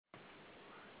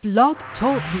Blog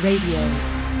Talk Radio.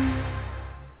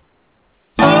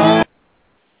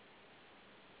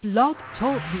 Blog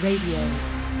Talk Radio.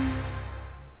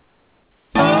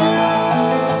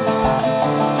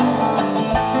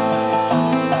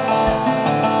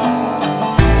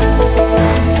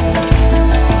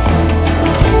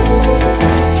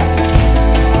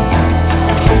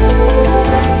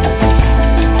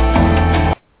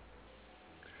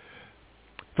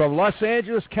 From Los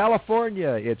Angeles,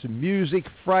 California, it's Music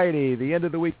Friday, the end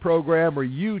of the week program where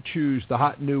you choose the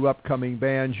hot new upcoming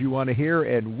bands you want to hear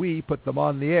and we put them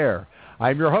on the air.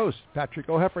 I'm your host, Patrick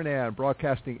O'Heffernan,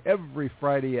 broadcasting every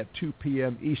Friday at 2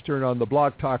 p.m. Eastern on the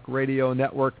Blog Talk Radio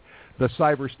Network, the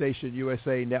Cyberstation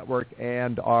USA Network,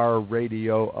 and our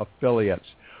radio affiliates.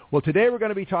 Well, today we're going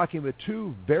to be talking with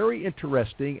two very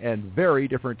interesting and very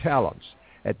different talents.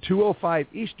 At 2:05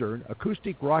 Eastern,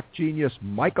 acoustic rock genius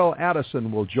Michael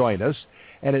Addison will join us.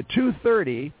 And at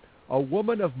 2:30, a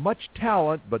woman of much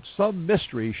talent but some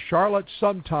mystery, Charlotte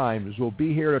Sometimes, will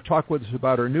be here to talk with us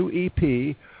about her new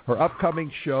EP, her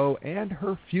upcoming show, and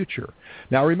her future.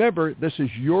 Now remember, this is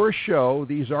your show.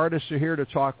 These artists are here to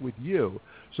talk with you.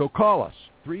 So call us,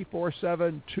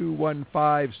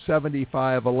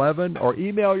 347-215-7511, or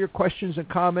email your questions and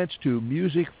comments to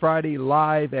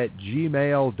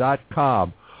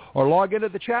musicfridaylive@gmail.com, or log into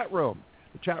the chat room.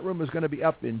 The chat room is going to be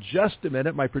up in just a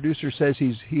minute. My producer says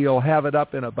he'll have it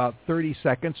up in about 30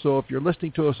 seconds, so if you're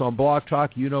listening to us on Blog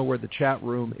Talk, you know where the chat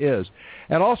room is.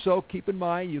 And also, keep in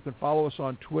mind, you can follow us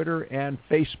on Twitter and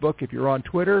Facebook. If you're on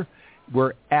Twitter,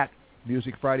 we're at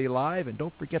Music Friday Live, and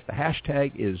don't forget the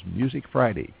hashtag is Music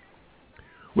Friday.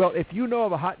 Well, if you know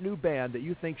of a hot new band that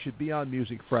you think should be on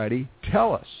Music Friday,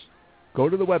 tell us. Go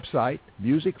to the website,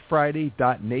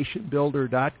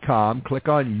 musicfriday.nationbuilder.com, click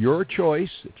on your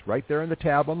choice, it's right there in the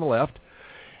tab on the left,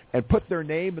 and put their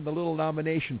name in the little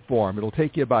nomination form. It'll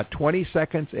take you about 20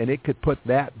 seconds, and it could put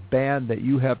that band that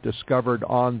you have discovered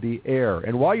on the air.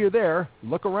 And while you're there,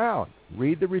 look around.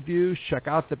 Read the reviews, check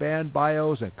out the band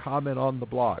bios, and comment on the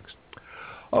blogs.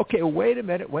 Okay, wait a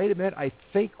minute. I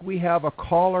think we have a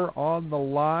caller on the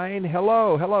line.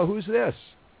 Hello, who's this?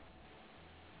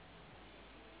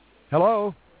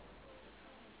 Hello?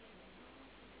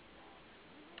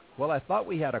 Well, I thought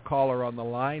we had a caller on the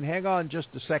line. Hang on just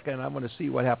a second. I'm going to see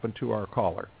what happened to our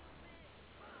caller.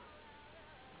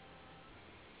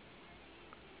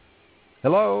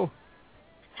 Hello?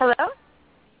 Hello?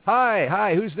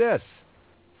 Hi, who's this?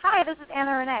 Hi, this is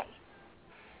Anna Renee.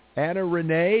 Anna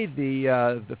Renee,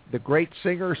 the great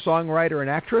singer, songwriter, and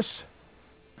actress?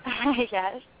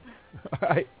 Yes. All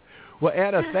right. Well,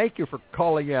 Anna, thank you for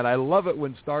calling in. I love it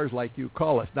when stars like you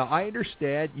call us. Now, I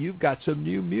understand you've got some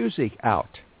new music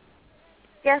out.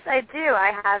 Yes, I do.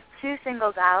 I have 2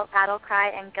 singles out, Battle Cry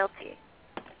and Guilty.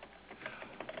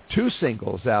 2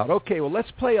 singles out. Okay, well,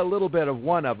 let's play a little bit of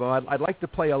one of them. I'd like to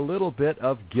play a little bit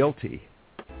of Guilty.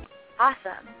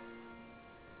 Awesome.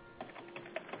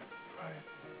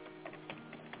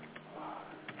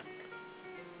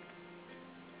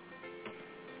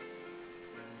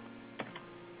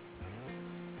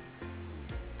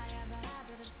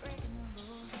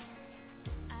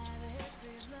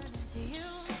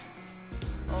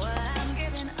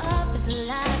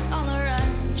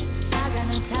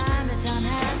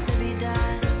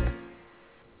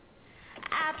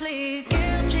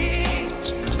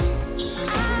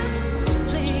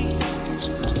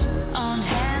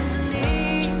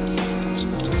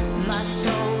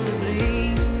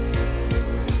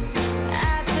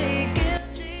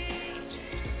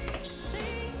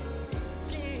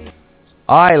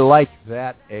 I like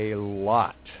that a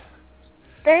lot.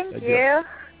 Thank you.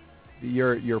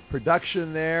 Your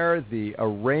production there, the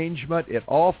arrangement, it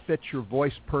all fits your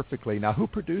voice perfectly. Now, who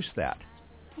produced that?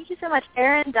 Thank you so much.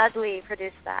 Aaron Dudley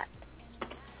produced that.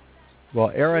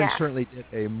 Well, Aaron certainly did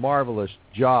a marvelous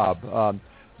job.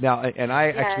 Now, and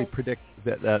I actually predict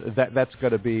that's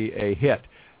going to be a hit.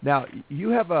 Now,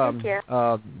 you have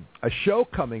a show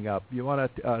coming up. You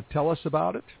want to tell us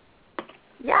about it?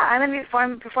 Yeah, I'm going to be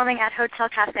performing at Hotel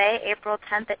Cafe April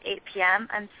 10th at 8 p.m.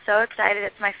 I'm so excited.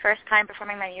 It's my first time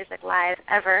performing my music live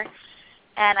ever.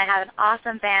 And I have an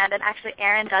awesome band. And actually,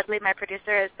 Aaron Dudley, my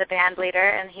producer, is the band leader,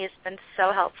 and he's been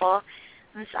so helpful.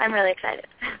 I'm really excited.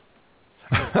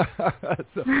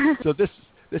 so this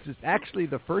is actually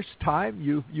the first time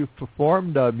you've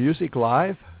performed music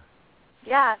live?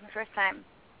 Yeah, it's my first time.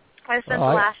 I spent the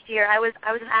last year. I was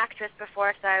an actress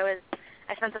before, so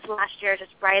I spent this last year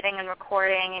just writing and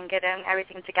recording and getting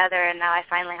everything together, and now I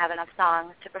finally have enough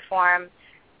songs to perform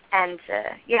and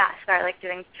to, start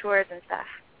doing tours and stuff.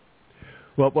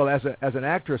 Well, as an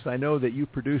actress, I know that you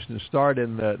produced and starred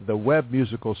in the web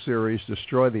musical series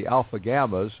Destroy the Alpha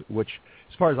Gammas, which,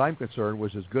 as far as I'm concerned,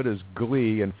 was as good as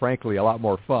Glee and, frankly, a lot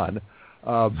more fun.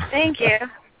 Thank you.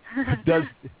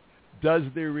 Does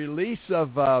the release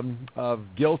of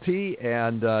Guilty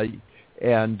and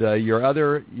your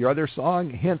other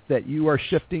song hint that you are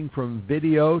shifting from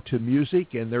video to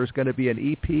music, and there's going to be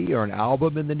an EP or an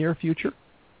album in the near future?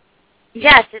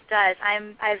 Yes, it does.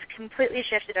 I've completely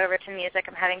shifted over to music.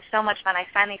 I'm having so much fun. I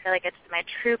finally feel like it's my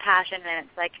true passion, and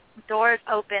it's like doors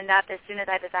opened up as soon as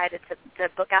I decided to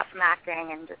book out from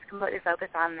acting and just completely focus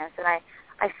on this. And I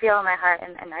feel in my heart,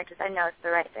 and I know it's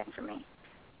the right thing for me.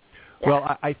 Yeah.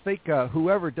 Well, I think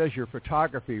whoever does your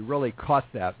photography really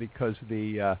caught that, because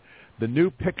the new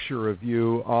picture of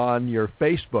you on your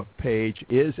Facebook page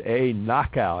is a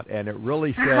knockout, and it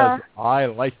really says, I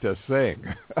like to sing.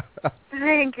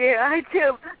 Thank you. I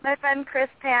do. My friend Chris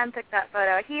Pan took that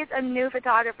photo. He's a new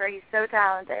photographer. He's so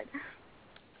talented.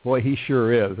 Boy, he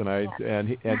sure is, and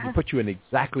he put you in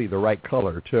exactly the right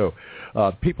color too.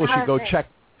 People should go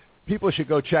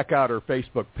check out her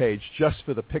Facebook page just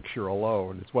for the picture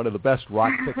alone. It's one of the best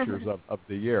rock pictures of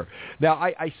the year. Now,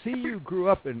 I see you grew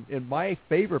up in my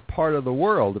favorite part of the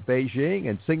world, Beijing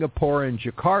and Singapore and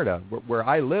Jakarta, where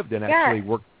I lived and actually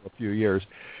worked for a few years.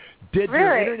 Did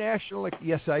your international?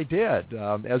 Yes, I did,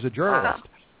 as a journalist.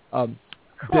 Cool.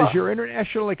 Does your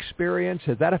international experience,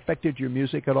 has that affected your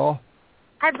music at all?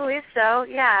 I believe so,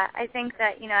 yeah. I think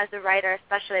that, as a writer,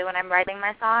 especially when I'm writing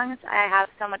my songs, I have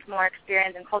so much more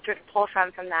experience and culture to pull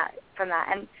from that.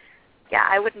 And, yeah,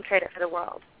 I wouldn't trade it for the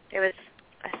world. It was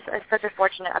such a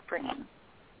fortunate upbringing.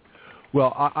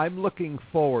 Well, I'm looking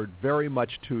forward very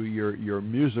much to your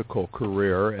musical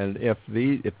career, and if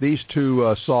these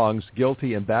two songs,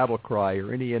 Guilty and Battle Cry,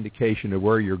 are any indication of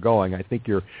where you're going, I think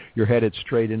you're headed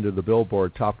straight into the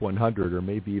Billboard Top 100 or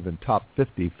maybe even Top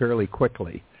 50 fairly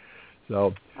quickly.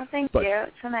 So, well, thank you.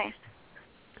 It's so nice.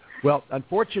 Well,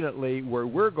 unfortunately, where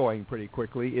we're going pretty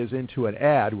quickly is into an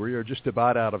ad. We're just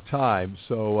about out of time.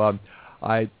 So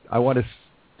I want to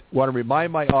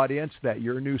remind my audience that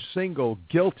your new single,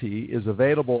 Guilty, is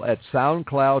available at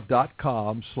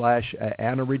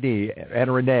soundcloud.com/Anna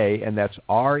Renee, and that's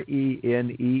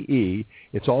RENEE.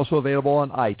 It's also available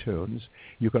on iTunes.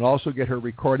 You can also get her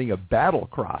recording of Battle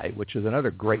Cry, which is another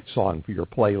great song for your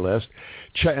playlist.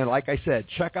 And like I said,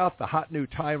 check out the hot new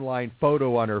timeline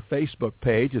photo on her Facebook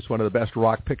page. It's one of the best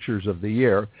rock pictures of the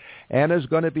year. Anna's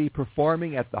going to be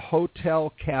performing at the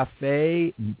Hotel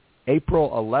Cafe April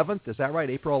 11th. Is that right,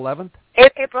 April 11th?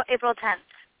 April 10th.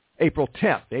 April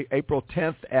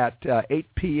 10th at 8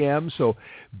 p.m. So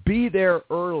be there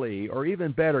early, or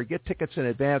even better, get tickets in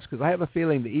advance, because I have a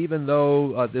feeling that even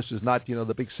though this is not,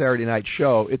 the big Saturday night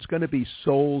show, it's going to be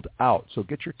sold out. So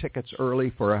get your tickets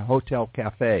early for a Hotel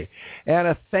Cafe.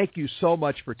 Anna, thank you so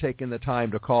much for taking the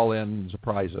time to call in and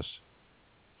surprise us.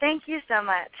 Thank you so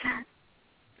much.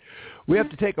 We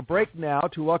have to take a break now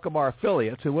to welcome our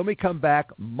affiliates, and when we come back,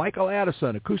 Michael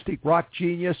Addison, acoustic rock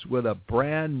genius, with a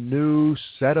brand new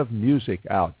set of music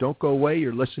out. Don't go away.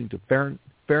 You're listening to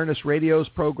Fairness Radio's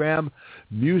program,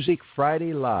 Music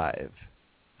Friday Live.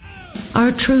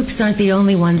 Our troops aren't the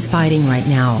only ones fighting right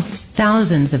now.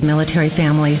 Thousands of military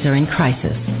families are in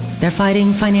crisis. They're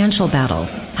fighting financial battles,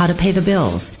 how to pay the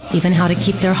bills, even how to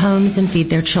keep their homes and feed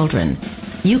their children.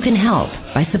 You can help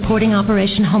by supporting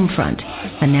Operation Homefront,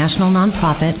 a national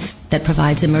nonprofit that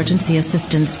provides emergency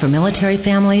assistance for military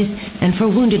families and for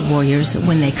wounded warriors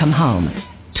when they come home.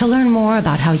 To learn more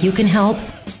about how you can help,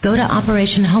 go to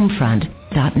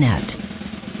OperationHomefront.net.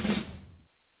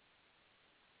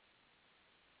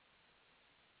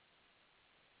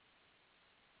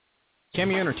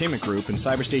 Cameo Entertainment Group and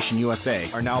Cyberstation USA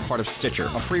are now part of Stitcher,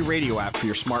 a free radio app for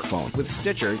your smartphone. With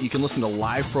Stitcher, you can listen to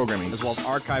live programming as well as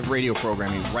archived radio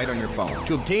programming right on your phone.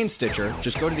 To obtain Stitcher,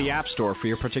 just go to the App Store for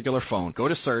your particular phone. Go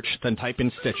to search, then type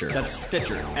in Stitcher. That's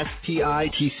Stitcher,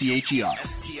 S-T-I-T-C-H-E-R.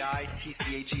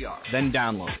 S-T-I-T-C-H-E-R. Then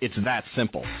download. It's that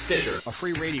simple. Stitcher, a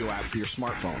free radio app for your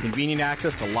smartphone. Convenient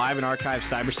access to live and archived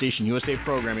Cyberstation USA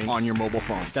programming on your mobile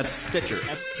phone. That's Stitcher,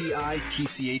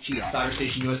 S-T-I-T-C-H-E-R.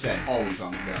 Cyberstation USA, always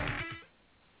on the go.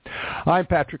 I'm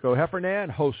Patrick O'Heffernan,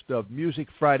 host of Music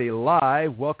Friday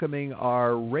Live, welcoming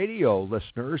our radio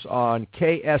listeners on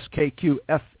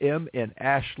KSKQ-FM in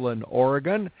Ashland,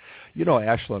 Oregon. You know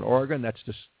Ashland, Oregon. That's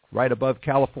just right above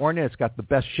California. It's got the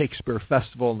best Shakespeare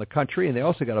festival in the country, and they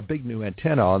also got a big new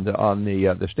antenna on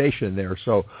the station there.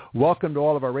 So welcome to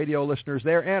all of our radio listeners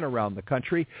there and around the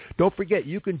country. Don't forget,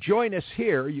 you can join us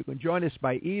here. You can join us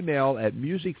by email at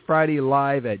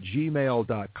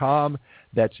musicfridaylive@gmail.com.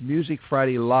 That's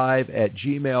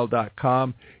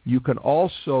musicfridaylive@gmail.com. You can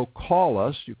also call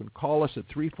us. You can call us at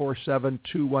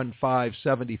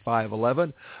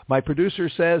 347-215-7511. My producer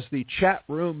says the chat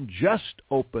room just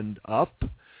opened up.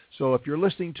 So if you're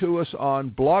listening to us on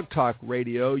Blog Talk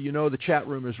Radio, you know the chat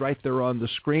room is right there on the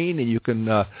screen, and you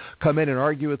can come in and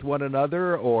argue with one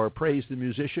another or praise the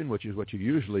musician, which is what you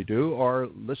usually do, or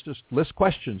list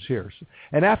questions here.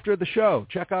 And after the show,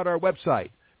 check out our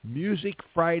website,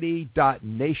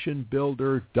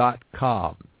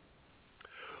 musicfriday.nationbuilder.com.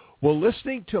 Well,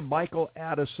 listening to Michael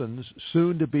Addison's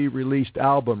soon-to-be-released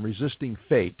album, Resisting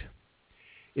Fate,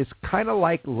 it's kind of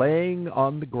like laying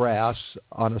on the grass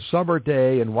on a summer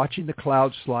day and watching the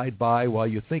clouds slide by while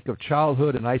you think of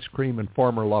childhood and ice cream and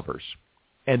former lovers.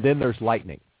 And then there's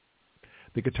lightning.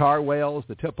 The guitar wails,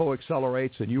 the tempo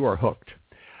accelerates, and you are hooked.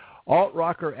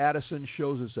 Alt-rocker Addison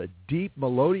shows us a deep,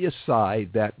 melodious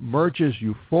side that merges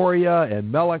euphoria and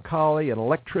melancholy and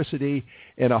electricity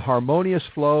in a harmonious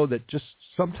flow that just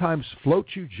sometimes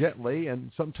floats you gently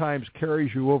and sometimes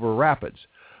carries you over rapids.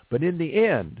 But in the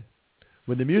end,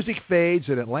 when the music fades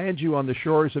and it lands you on the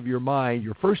shores of your mind,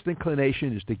 your first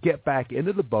inclination is to get back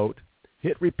into the boat,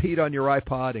 hit repeat on your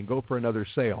iPod, and go for another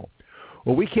sail.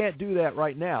 Well, we can't do that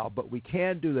right now, but we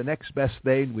can do the next best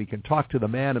thing. We can talk to the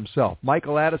man himself.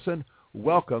 Michael Addison,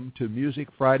 welcome to Music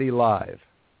Friday Live.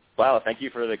 Wow, thank you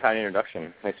for the kind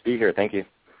introduction. Nice to be here. Thank you.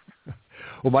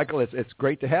 Well, Michael, it's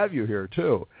great to have you here,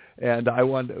 too. And I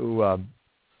want to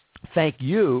thank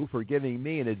you for giving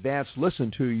me an advance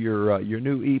listen to your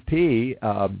new EP,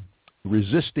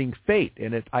 Resisting Fate.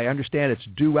 And I understand it's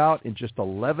due out in just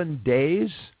 11 days.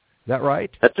 Is that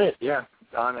right? That's it, yeah.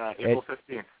 On April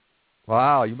 15th.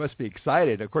 Wow, you must be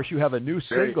excited. Of course, you have a new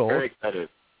single. Very excited,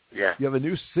 yeah. You have a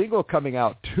new single coming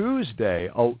out Tuesday.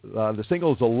 The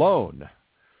single is Alone.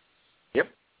 Yep.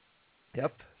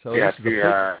 So yeah,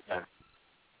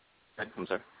 I'm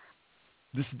sorry.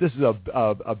 This is a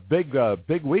big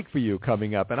week for you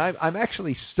coming up, and I'm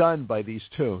actually stunned by these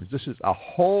tunes. This is a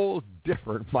whole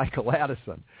different Michael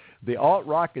Addison. The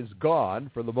alt-rock is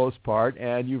gone for the most part,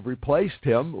 and you've replaced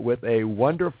him with a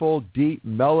wonderful, deep,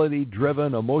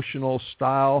 melody-driven, emotional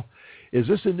style. Is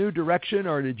this a new direction,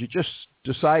 or did you just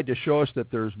decide to show us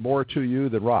that there's more to you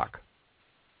than rock?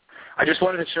 I just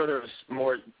wanted to show there was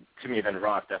more to me than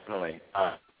rock, definitely.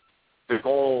 The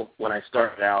goal when I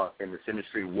started out in this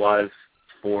industry was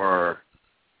for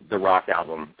the rock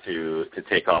album to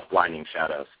take off Blinding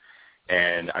Shadows.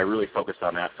 And I really focused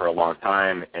on that for a long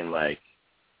time, and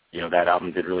that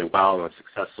album did really well and was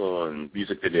successful, and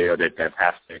music video did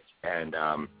fantastic. And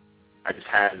I just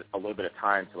had a little bit of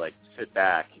time to sit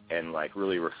back and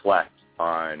really reflect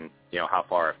on how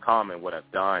far I've come and what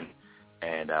I've done.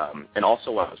 And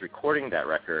also while I was recording that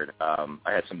record, I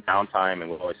had some downtime and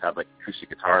would always have acoustic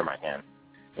guitar in my hand,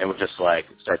 and would just start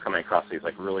coming across these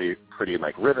really pretty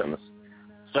rhythms.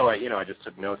 So I just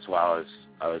took notes while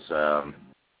I was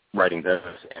writing this,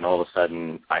 and all of a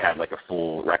sudden I had a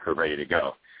full record ready to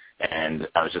go. And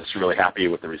I was just really happy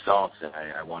with the results, and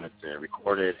I wanted to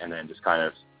record it and then just kind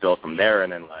of build from there.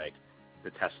 And then the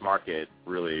test market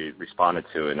really responded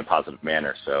to it in a positive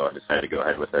manner, so I decided to go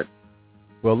ahead with it.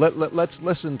 Well, let's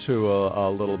listen to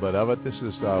a little bit of it. This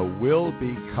is We'll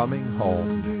Be Coming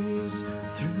Home.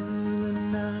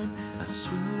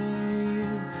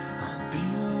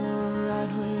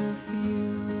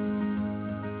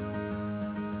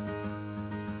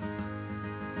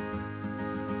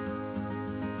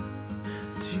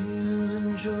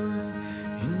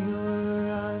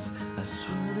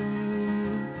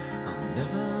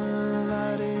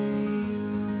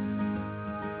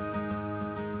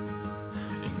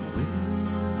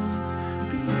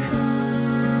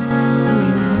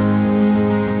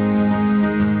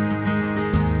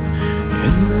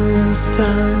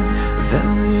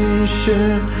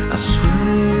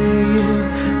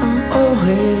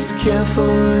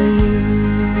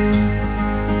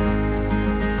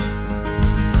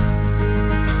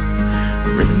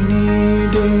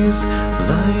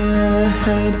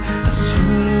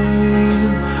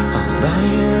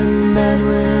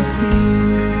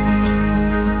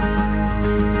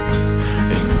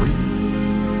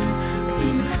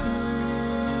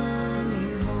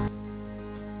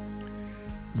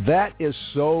 That is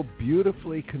so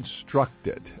beautifully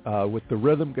constructed with the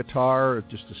rhythm guitar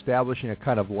just establishing a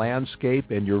kind of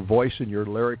landscape and your voice and your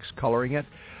lyrics coloring it.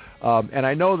 And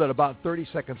I know that about 30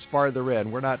 seconds farther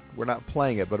in, we're not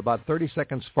playing it, but about 30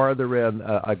 seconds farther in,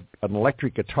 an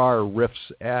electric guitar riffs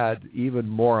add even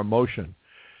more emotion.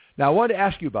 Now, I wanted to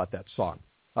ask you about that song.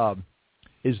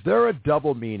 Is there a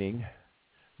double meaning?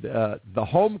 The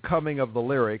homecoming of the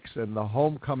lyrics and the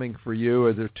homecoming for you,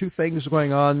 are there two things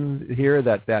going on here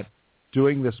that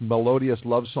doing this melodious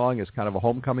love song is kind of a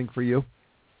homecoming for you?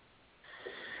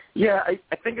 Yeah, I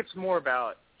think it's more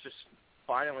about just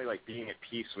finally like being at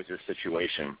peace with your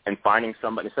situation and finding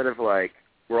somebody, instead of like,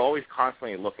 we're always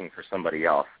constantly looking for somebody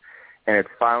else. And it's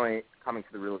finally coming to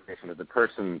the realization that the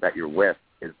person that you're with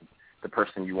is the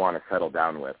person you want to settle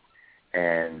down with,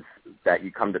 and that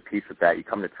you come to peace with that, you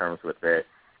come to terms with it,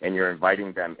 and you're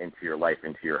inviting them into your life,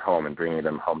 into your home, and bringing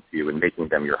them home to you and making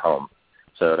them your home.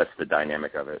 So that's the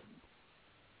dynamic of it.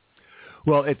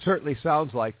 Well, it certainly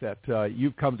sounds like that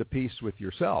you've come to peace with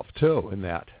yourself, too, in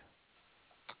that.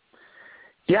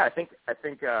 Yeah, I think I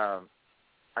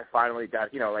finally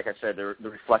got, like I said, the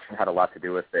reflection had a lot to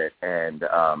do with it, and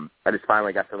I just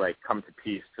finally got to, like, come to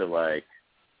peace to, like,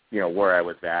 where I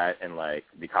was at and, like,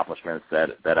 the accomplishments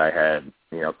that I had,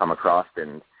 come across,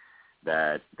 and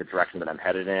that the direction that I'm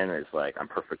headed in is, like, I'm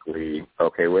perfectly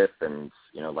okay with, and,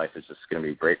 life is just going to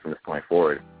be great from this point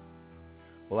forward.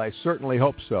 Well, I certainly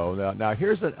hope so. Now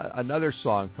here's another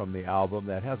song from the album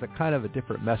that has a kind of a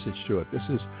different message to it.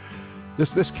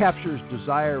 This captures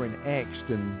desire and angst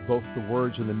in both the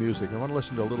words and the music. I want to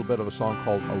listen to a little bit of a song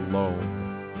called Alone.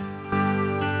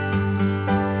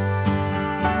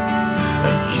 I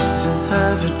used to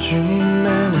have a dream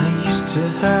and I used to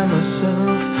have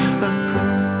myself a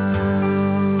goal.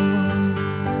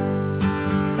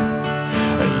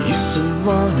 I used to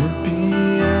want to be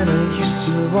and I used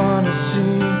to want to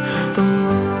see the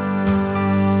world.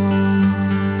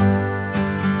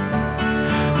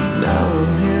 Now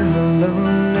I'm here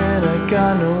alone and I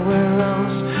got nowhere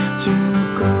else to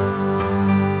go.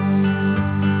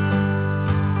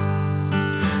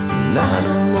 And I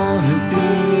don't want to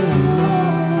be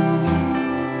alone,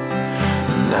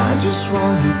 and I just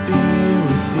want to be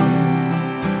with you.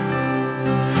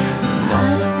 And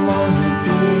I don't want to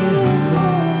be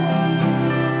alone.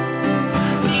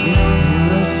 There's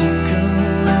nowhere else to go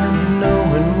and no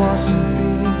one wants to be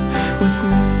with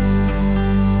me.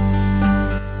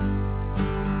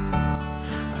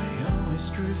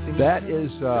 That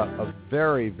is a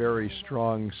very, very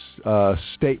strong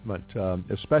statement,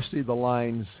 especially the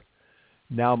lines,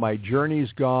 "Now my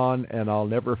journey's gone and I'll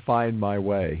never find my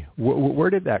way." Where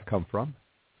did that come from?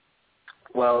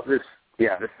 Well, this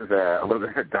is a little bit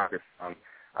of a darker song.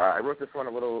 I wrote this one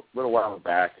a little while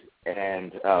back,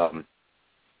 and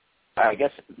I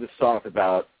guess this song is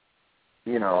about, I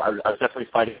was definitely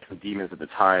fighting some demons at the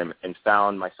time and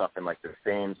found myself in, like, the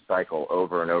same cycle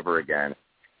over and over again.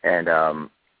 And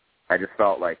I just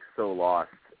felt, like, so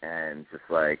lost and just,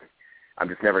 like, I'm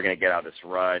just never going to get out of this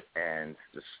rut, and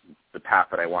just the path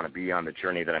that I want to be on, the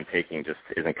journey that I'm taking just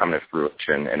isn't coming to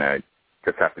fruition, and I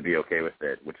just have to be okay with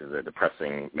it, which is a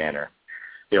depressing manner.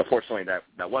 Fortunately, that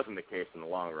wasn't the case in the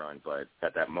long run, but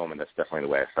at that moment, that's definitely the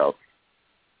way I felt.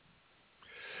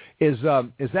 Is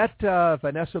that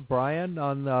Vanessa Bryan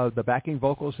on the backing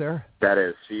vocals there? That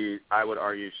is. I would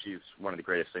argue she's one of the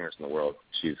greatest singers in the world.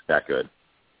 She's that good.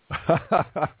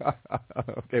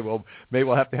 Okay, well, maybe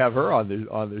we'll have to have her on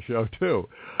the show too.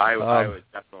 I would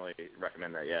definitely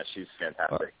recommend that. Yeah, she's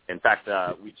fantastic. In fact,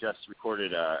 we just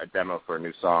recorded a demo for a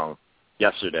new song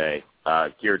yesterday,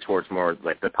 geared towards more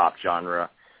like the pop genre,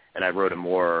 and I wrote a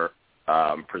more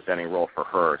presenting role for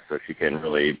her so she can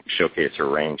really showcase her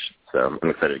range. So I'm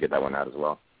excited to get that one out as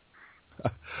well.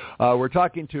 We're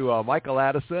talking to Michael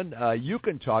Addison. You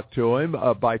can talk to him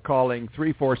by calling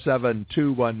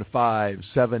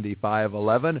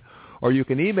 347-215-7511, or you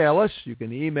can email us. You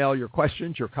can email your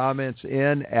questions, your comments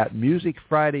in at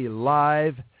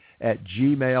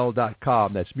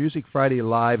musicfridaylive@gmail.com. That's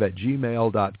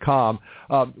musicfridaylive@gmail.com.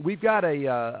 We've got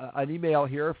an email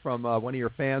here from one of your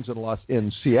fans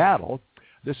in Seattle.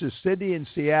 This is Cindy in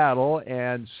Seattle,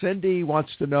 and Cindy wants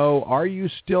to know, are you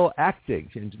still acting?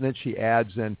 And then she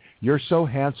adds, and you're so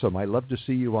handsome. I love to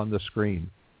see you on the screen.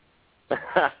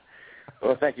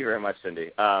 Well, thank you very much,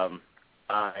 Cindy. I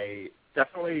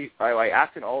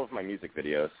act in all of my music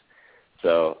videos,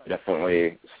 so I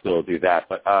definitely still do that.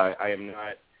 But I am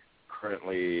not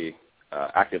currently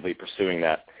actively pursuing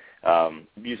that.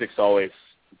 Music's always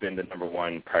been the number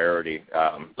one priority.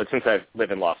 But since I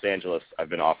live in Los Angeles, I've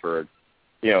been offered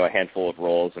a handful of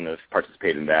roles and have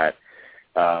participated in that.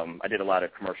 I did a lot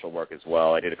of commercial work as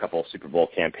well. I did a couple of Super Bowl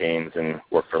campaigns and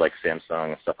worked for like Samsung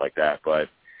and stuff like that. But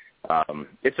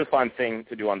it's a fun thing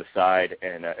to do on the side,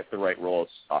 and if the right role is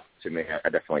offered to me, I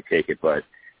definitely take it. But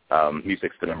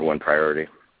music's the number one priority.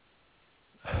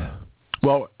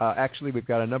 Well, actually, we've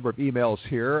got a number of emails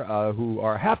here who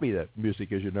are happy that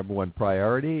music is your number one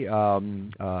priority.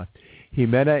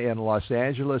 Jimena in Los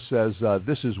Angeles says,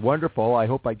 this is wonderful. I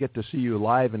hope I get to see you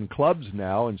live in clubs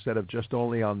now instead of just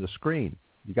only on the screen.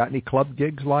 You got any club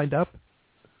gigs lined up?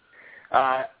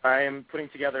 I am putting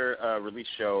together a release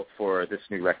show for this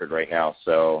new record right now,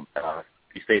 so if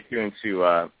you stay tuned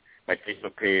to my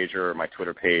Facebook page or my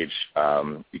Twitter page,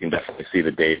 you can definitely see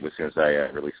the date as soon as I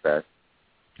release that.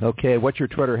 Okay, what's your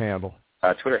Twitter handle?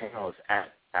 Twitter handle is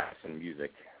 @AddisonMusic.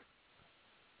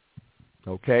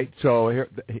 Okay, so here,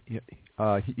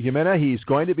 Jimena, he's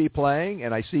going to be playing,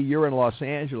 and I see you're in Los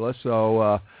Angeles,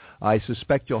 so I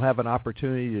suspect you'll have an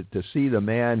opportunity to see the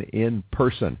man in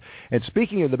person. And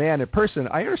speaking of the man in person,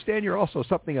 I understand you're also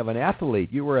something of an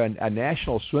athlete. You were a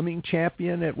national swimming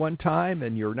champion at one time,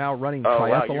 and you're now running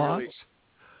triathlons.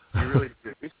 Wow, you really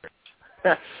did research.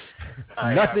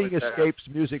 Nothing escapes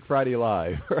Music Friday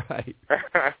Live, right?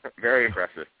 Very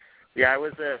impressive. Yeah, I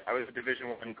was a Division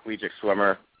I collegiate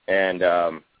swimmer, and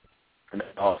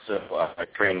also I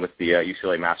trained with the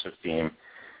UCLA Masters team.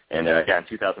 And in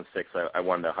 2006, I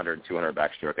won the 100 and 200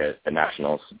 backstroke at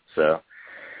Nationals. So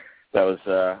that was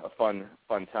a fun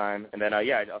time. And then,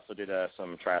 I also did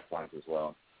some triathlons as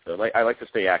well. So I like to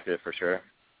stay active for sure.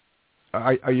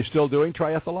 Are you still doing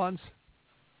triathlons?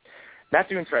 Not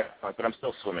doing triathlons, but I'm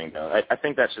still swimming, though. I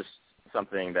think that's just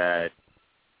something that,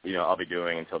 I'll be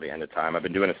doing until the end of time. I've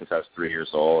been doing it since I was 3 years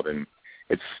old. And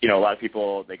it's, a lot of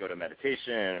people, they go to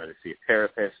meditation or they see a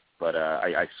therapist, but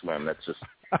I swim. That's just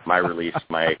my release,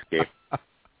 my escape.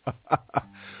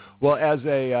 Well, as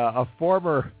a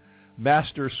former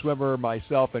master swimmer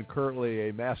myself and currently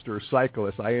a master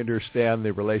cyclist, I understand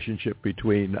the relationship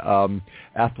between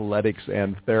athletics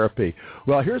and therapy.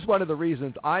 Well, here's one of the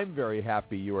reasons I'm very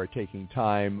happy you are taking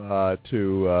time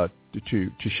to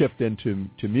shift into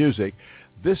music.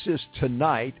 This is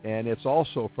Tonight, and it's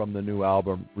also from the new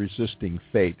album Resisting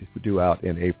Fate, due out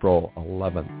in April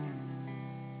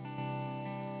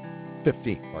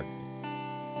 15th. Pardon.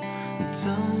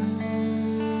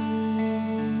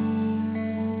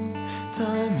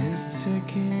 Time is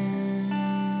ticking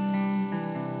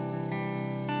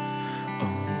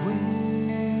away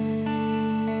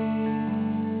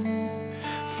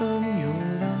from your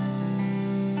life,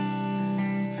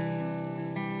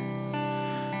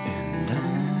 and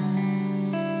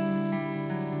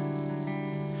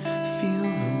I feel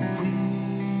the weight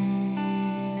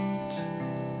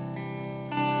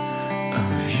of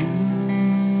you.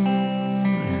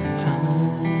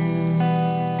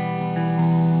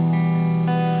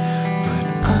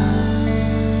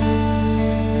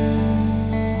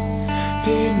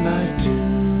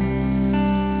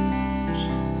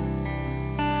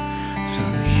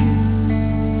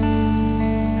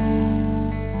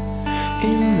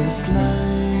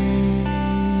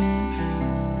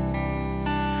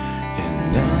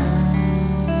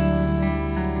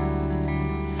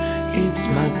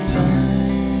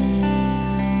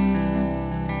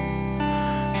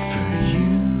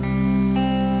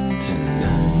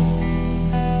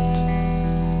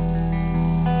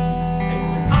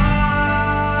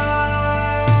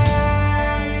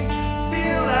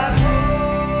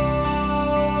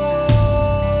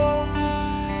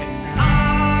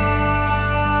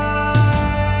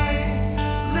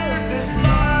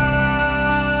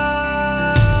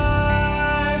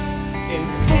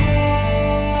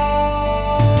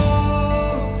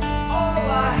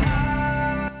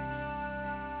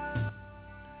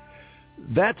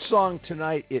 That song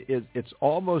Tonight, it's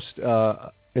almost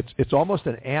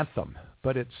an anthem,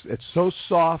 but it's so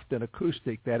soft and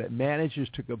acoustic that it manages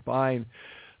to combine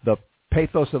the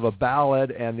pathos of a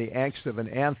ballad and the angst of an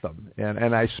anthem.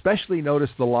 And I especially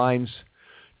noticed the lines,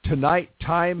 "Tonight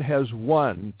time has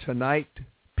won, tonight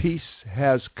peace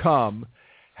has come."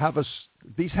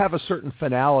 These have a certain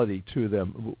finality to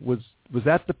them. Was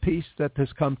that the piece that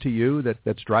has come to you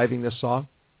that's driving this song?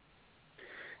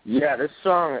 Yeah, this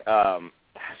song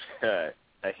has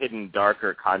a hidden,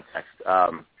 darker context.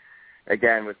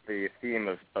 Again, with the theme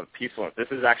of peacefulness.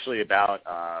 This is actually about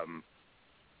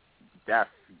death.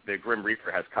 The Grim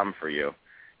Reaper has come for you,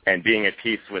 and being at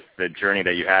peace with the journey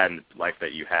that you had and the life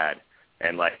that you had,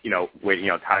 and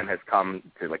time has come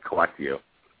to collect you.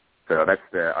 So that's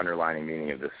the underlining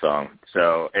meaning of this song.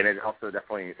 So, and it also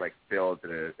definitely builds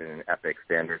in an epic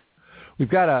standard. We've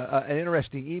got an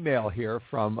interesting email here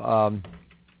from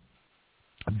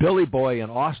Billy Boy in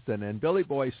Austin, and Billy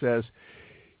Boy says,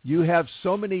 "You have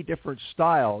so many different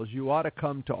styles. You ought to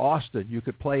come to Austin. You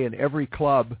could play in every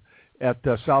club at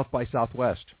South by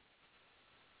Southwest."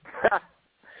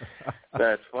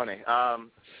 That's funny. I've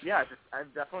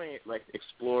definitely like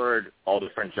explored all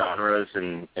different genres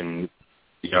and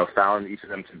found each of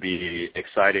them to be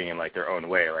exciting in like their own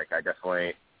way. Like I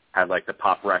definitely had like the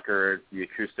pop record, the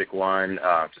acoustic one,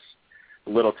 just a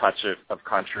little touch of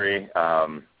country.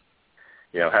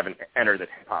 Haven't entered the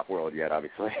hip hop world yet,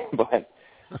 obviously, but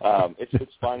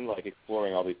it's fun like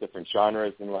exploring all these different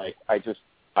genres, and like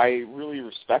I really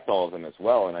respect all of them as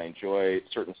well, and I enjoy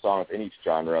certain songs in each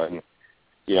genre. And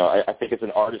I think as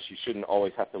an artist, you shouldn't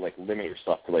always have to like limit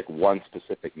yourself to like one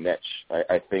specific niche.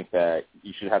 I think that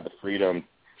you should have the freedom,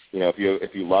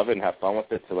 if you love it and have fun with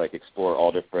it, to like explore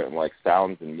all different like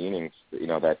sounds and meanings,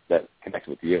 that connect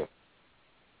with you.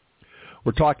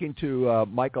 We're talking to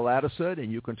Michael Addison,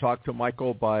 and you can talk to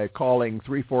Michael by calling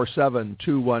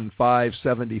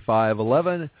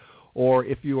 347-215-7511. Or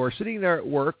if you are sitting there at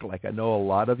work, like I know a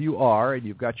lot of you are, and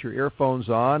you've got your earphones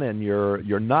on and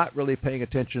you're not really paying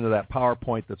attention to that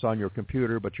PowerPoint that's on your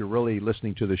computer, but you're really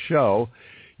listening to the show,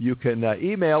 you can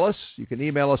email us. You can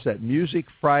email us at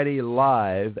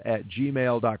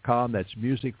musicfridaylive@gmail.com. That's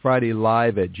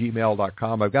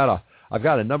musicfridaylive@gmail.com. I've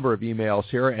got a number of emails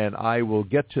here, and I will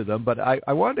get to them, but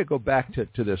I wanted to go back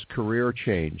to this career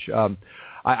change.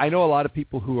 I know a lot of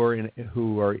people who are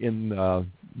in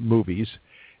movies,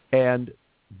 and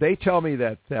they tell me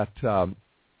that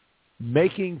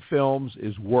making films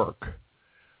is work,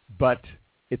 but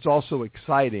it's also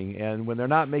exciting. And when they're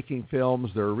not making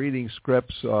films, they're reading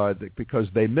scripts because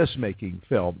they miss making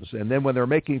films. And then when they're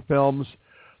making films,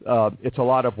 it's a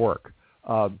lot of work.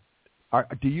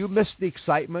 Do you miss the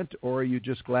excitement, or are you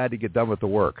just glad to get done with the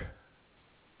work?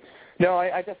 No,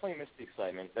 I definitely miss the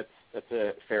excitement. That's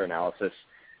a fair analysis.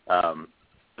 The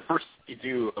first you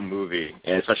do a movie,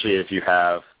 and especially if you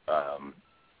have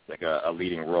like a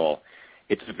leading role,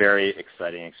 it's a very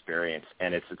exciting experience,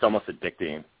 and it's almost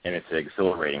addicting, and it's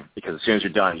exhilarating, because as soon as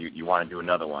you're done, you want to do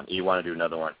another one. You want to do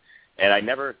another one. And I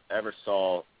never ever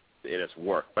saw it as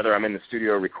work, whether I'm in the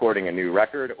studio recording a new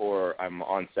record or I'm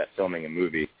on set filming a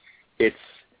movie. It's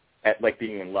like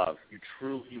being in love. You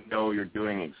truly know you're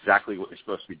doing exactly what you're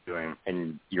supposed to be doing,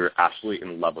 and you're absolutely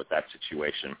in love with that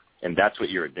situation. And that's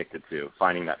what you're addicted to,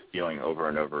 finding that feeling over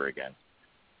and over again.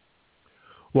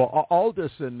 Well,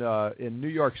 Aldous in New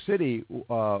York City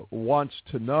wants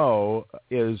to know,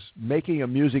 is making a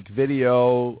music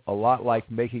video a lot like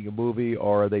making a movie,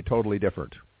 or are they totally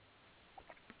different?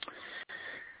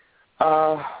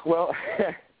 Well,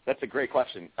 that's a great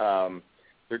question.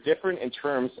 They're different in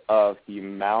terms of the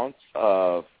amount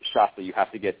of shots that you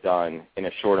have to get done in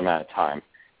a short amount of time.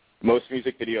 Most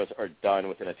music videos are done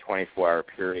within a 24-hour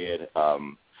period.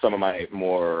 Some of my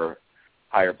more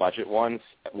higher budget ones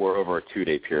were over a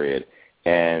 2-day period.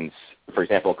 And, for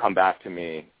example, Come Back to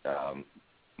Me,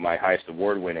 my highest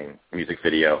award-winning music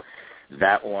video,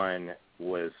 that one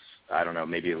was, I don't know,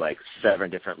 maybe like 7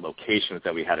 different locations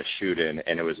that we had to shoot in,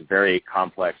 and it was very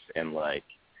complex, and like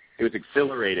it was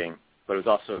exhilarating, but it was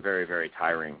also very, very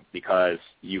tiring, because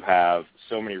you have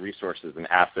so many resources and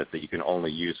assets that you can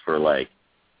only use for like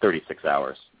 36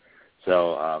 hours.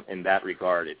 So in that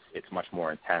regard, it's much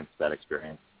more intense, that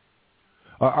experience.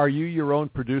 Are you your own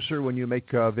producer when you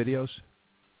make videos?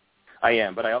 I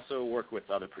am, but I also work with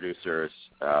other producers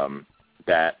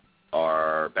that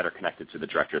are better connected to the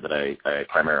director that I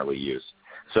primarily use.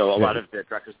 So a lot of the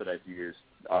directors that I've used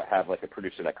have like a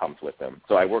producer that comes with them.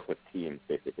 So I work with teams,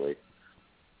 basically.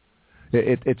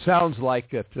 It sounds like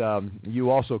that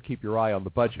you also keep your eye on the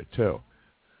budget too.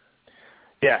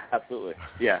 Yeah, absolutely.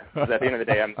 Yeah, because at the end of the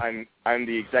day, I'm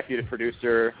the executive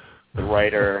producer, the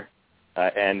writer,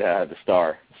 and the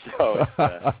star. So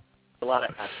it's a lot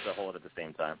of hats to hold at the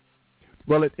same time.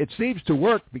 Well, it seems to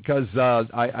work, because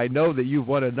I know that you've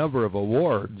won a number of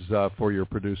awards for your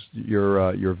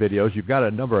videos. You've got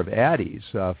a number of Addies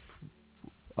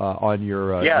on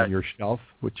your shelf,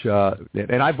 which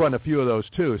and I've won a few of those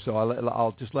too. So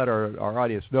I'll just let our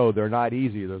audience know they're not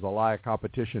easy. There's a lot of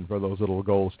competition for those little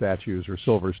gold statues or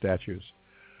silver statues.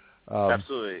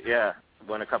 Absolutely, yeah.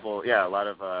 Won a couple, a lot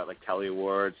of like Telly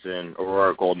Awards and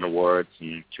Aurora Golden Awards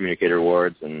and Communicator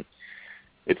Awards, and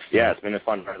it's been a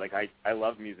fun part. Like I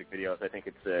love music videos. I think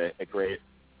it's a great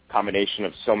combination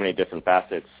of so many different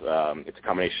facets. It's a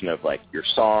combination of like your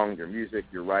song, your music,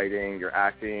 your writing, your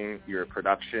acting, your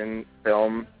production,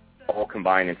 film, all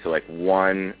combined into like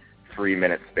 1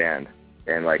 3-minute span,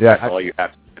 and like that's all you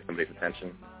have to get somebody's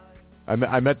attention.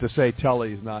 I meant to say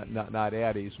Telly's, not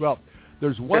Addies. Well,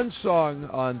 there's one song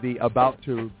on the about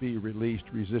to be released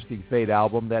Resisting Fate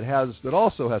album that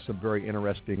also has some very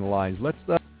interesting lines. Let's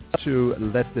to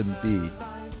Let Them Be.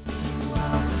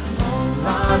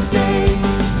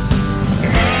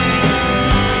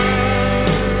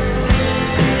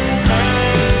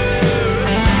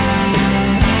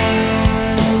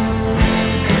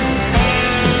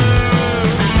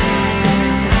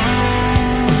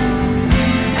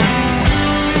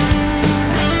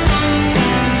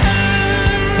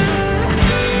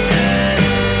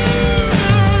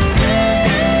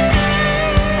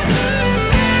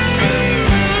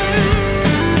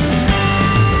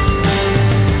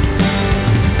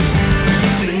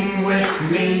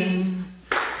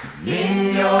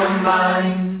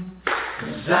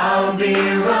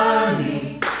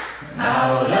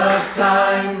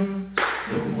 time,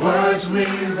 the words we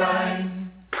write,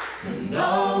 and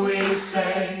all we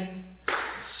say,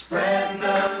 spread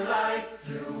the light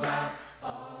throughout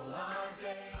all our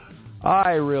days.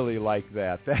 I really like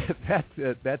that.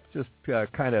 That just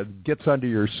kind of gets under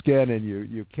your skin, and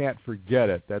you can't forget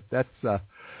it.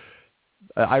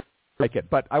 I like it.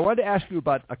 But I wanted to ask you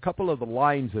about a couple of the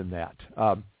lines in that.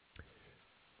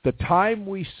 The time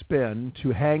we spend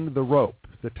to hang the rope,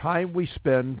 the time we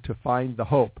spend to find the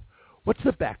hope. What's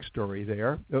the backstory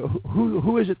there?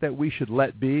 Who is it that we should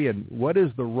let be, and what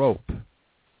is the rope?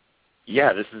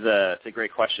 Yeah, it's a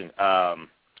great question.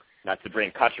 Not to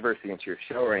bring controversy into your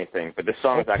show or anything, but this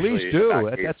song is actually please do.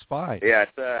 That's fine. Yeah,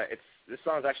 this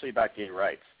song is actually about gay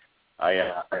rights.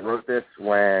 I wrote this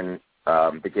when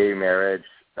the gay marriage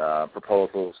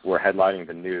proposals were headlining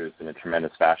the news in a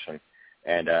tremendous fashion.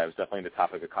 And it was definitely the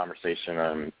topic of conversation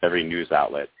on every news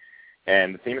outlet.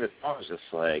 And the theme of the song is just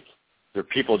like, there are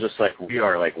people just like we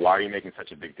are, like, why are you making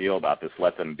such a big deal about this?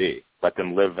 Let them be. Let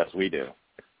them live as we do.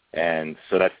 And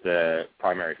so that's the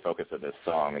primary focus of this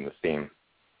song and this theme.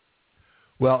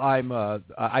 Well,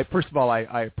 first of all,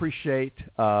 I appreciate,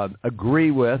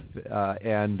 agree with,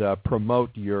 and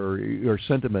promote your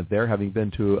sentiment there, having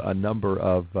been to a number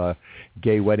of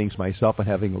gay weddings myself and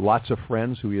having lots of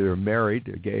friends who either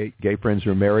married, gay friends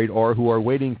who are married, or who are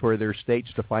waiting for their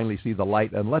states to finally see the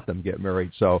light and let them get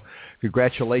married. So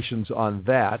congratulations on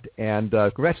that, and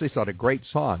congratulations on a great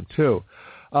song, too.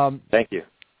 Thank you.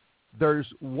 There's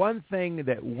one thing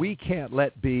that we can't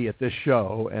let be at this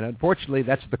show, and unfortunately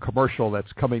that's the commercial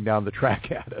that's coming down the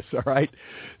track at us, all right?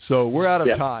 So we're out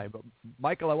of time. But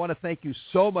Michael, I want to thank you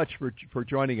so much for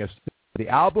joining us. The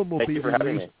album will be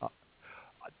released.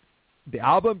 The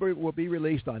album will be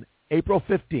released on April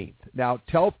 15th. Now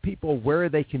tell people where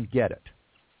they can get it.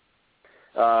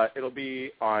 It'll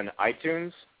be on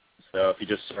iTunes. So if you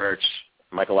just search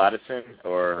Michael Addison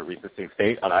or Resisting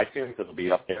Fate on iTunes, it'll be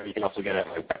up there. You can also get it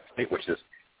on my website, which is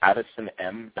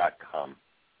addisonm.com.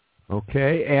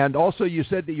 Okay, and also you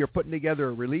said that you're putting together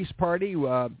a release party.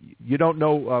 You don't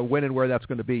know when and where that's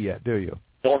going to be yet, do you?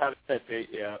 Don't have a set date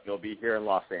yet. It'll be here in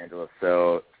Los Angeles,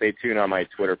 so stay tuned on my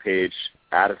Twitter page,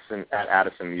 Addison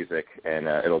Music, and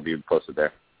it'll be posted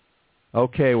there.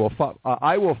 Okay, well,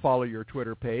 I will follow your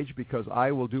Twitter page because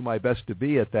I will do my best to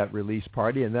be at that release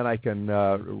party, and then I can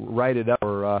write it up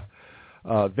for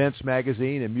Vince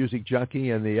Magazine and Music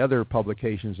Junkie and the other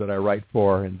publications that I write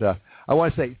for. And I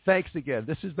want to say thanks again.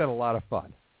 This has been a lot of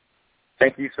fun.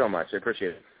 Thank you so much. I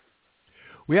appreciate it.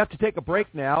 We have to take a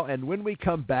break now, and when we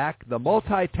come back, the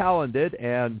multi-talented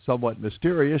and somewhat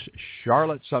mysterious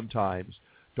Charlotte Sometimes.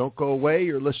 Don't go away.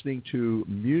 You're listening to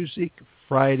Music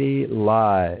Friday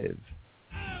Live.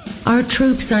 Our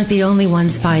troops aren't the only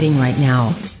ones fighting right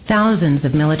now. Thousands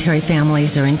of military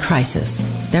families are in crisis.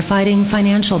 They're fighting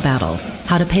financial battles,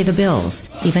 how to pay the bills,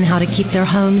 even how to keep their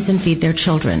homes and feed their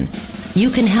children. You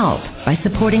can help by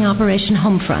supporting Operation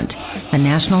Homefront, a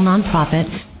national nonprofit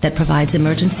that provides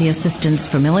emergency assistance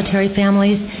for military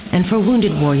families and for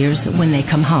wounded warriors when they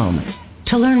come home.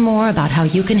 To learn more about how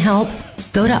you can help,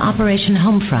 go to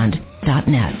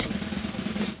OperationHomefront.net.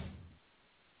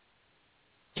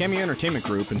 Cameo Entertainment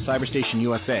Group and Cyberstation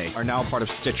USA are now part of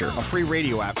Stitcher, a free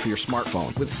radio app for your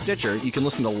smartphone. With Stitcher, you can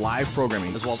listen to live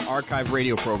programming as well as archive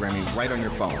radio programming right on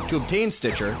your phone. To obtain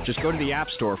Stitcher, just go to the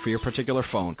App Store for your particular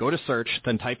phone. Go to search,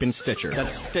 then type in Stitcher. That's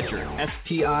Stitcher,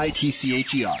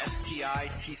 S-T-I-T-C-H-E-R.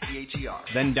 S-T-I-T-C-H-E-R.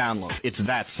 Then download. It's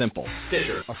that simple.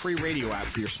 Stitcher, a free radio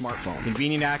app for your smartphone.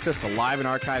 Convenient access to live and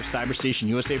archived Cyberstation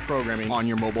USA programming on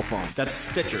your mobile phone. That's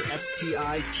Stitcher,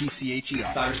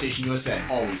 S-T-I-T-C-H-E-R. Cyberstation USA,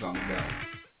 always on the go.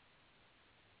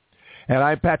 And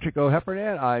I'm Patrick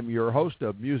O'Heffernan. I'm your host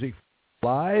of Music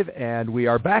Live, and we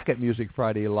are back at Music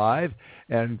Friday Live.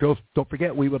 And don't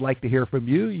forget, we would like to hear from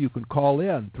you. You can call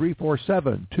in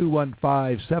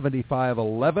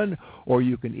 347-215-7511, or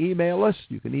you can email us.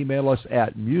 You can email us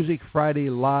at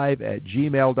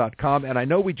musicfridaylive@gmail.com. And I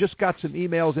know we just got some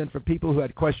emails in from people who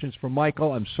had questions for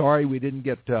Michael. I'm sorry we didn't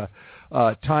get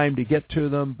time to get to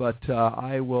them, but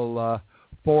I will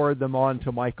forward them on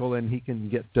to Michael, and he can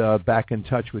get back in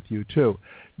touch with you, too.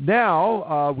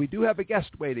 Now, we do have a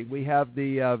guest waiting. We have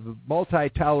the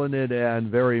multi-talented and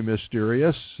very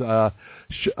mysterious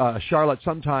Charlotte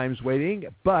Sometimes waiting,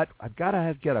 but I've got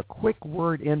to get a quick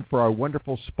word in for our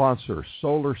wonderful sponsor,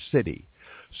 Solar City.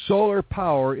 Solar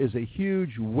power is a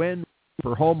huge win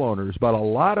for homeowners, but a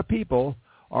lot of people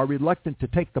are reluctant to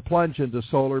take the plunge into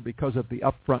solar because of the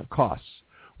upfront costs.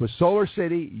 With Solar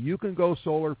City, you can go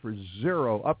solar for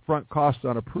zero upfront costs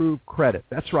on approved credit.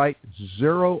 That's right,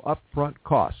 zero upfront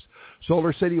costs.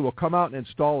 Solar City will come out and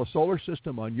install a solar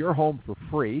system on your home for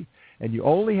free, and you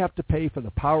only have to pay for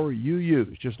the power you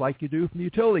use, just like you do from the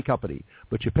utility company.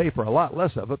 But you pay for a lot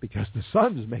less of it because the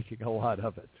sun's making a lot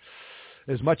of it,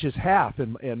 as much as half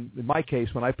in my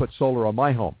case when I put solar on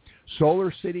my home.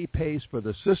 Solar City pays for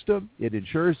the system, it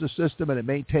insures the system, and it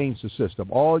maintains the system.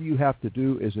 All you have to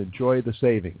do is enjoy the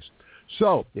savings.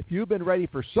 So if you've been ready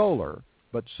for solar,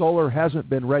 but solar hasn't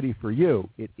been ready for you,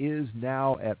 it is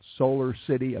now at Solar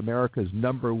City, America's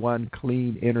 #1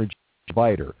 clean energy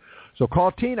provider. So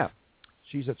call Tina.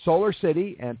 She's at Solar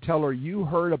City, and tell her you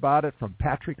heard about it from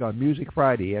Patrick on Music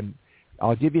Friday. And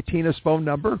I'll give you Tina's phone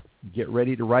number. Get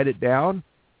ready to write it down.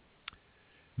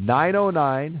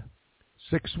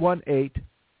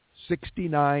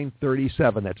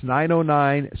 909-618-6937. That's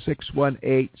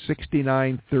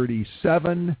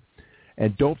 909-618-6937.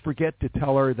 And don't forget to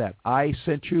tell her that I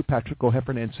sent you, Patrick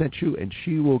O'Heffernan sent you, and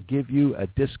she will give you a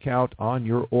discount on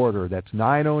your order. That's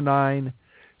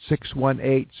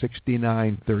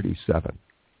 909-618-6937.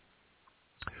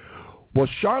 Well,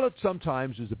 Charlotte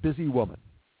sometimes is a busy woman.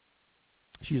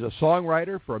 She's a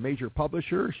songwriter for a major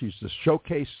publisher. She's the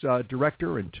showcase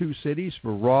director in 2 cities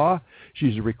for Raw.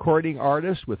 She's a recording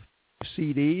artist with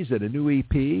CDs and a new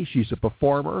EP. She's a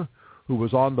performer who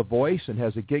was on The Voice and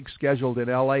has a gig scheduled in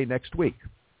L.A. next week.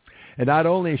 And not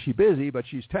only is she busy, but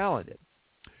she's talented.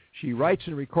 She writes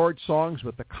and records songs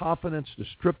with the confidence to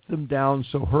strip them down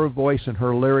so her voice and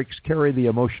her lyrics carry the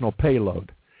emotional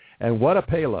payload. And what a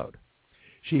payload.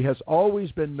 She has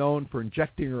always been known for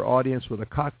injecting her audience with a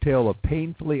cocktail of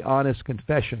painfully honest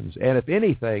confessions. And if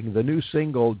anything, the new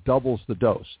single doubles the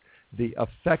dose. The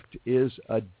effect is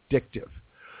addictive.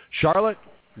 Charlotte,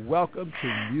 welcome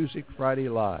to Music Friday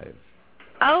Live.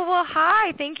 Oh, well,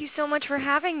 hi. Thank you so much for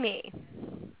having me.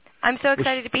 I'm so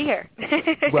excited to be here.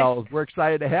 Well, we're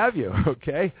excited to have you,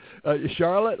 okay?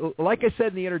 Charlotte, like I said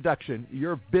in the introduction,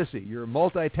 you're busy, you're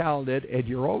multi-talented, and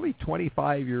you're only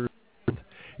 25 years old,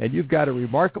 and you've got a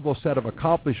remarkable set of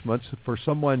accomplishments for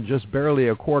someone just barely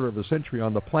a quarter of a century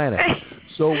on the planet.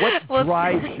 So what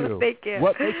drives you? Thank you.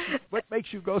 What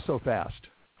makes you go so fast?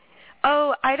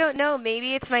 Oh, I don't know.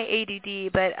 Maybe it's my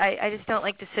ADD, but I just don't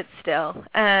like to sit still.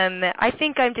 I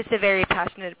think I'm just a very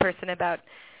passionate person about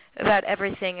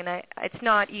everything, and it's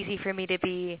not easy for me to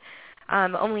be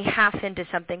only half into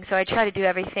something, so I try to do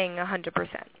everything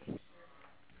 100%.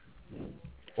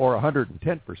 Or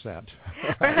 110%.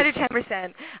 Or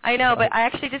 110%. I know, but I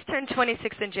actually just turned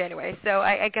 26 in January, so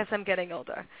I guess I'm getting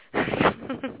older.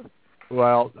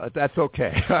 Well, that's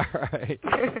okay. All right.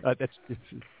 That's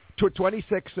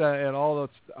 26 and all the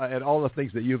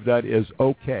things that you've done is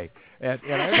okay. And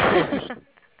I understand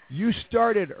you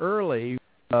started early,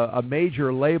 a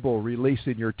major label release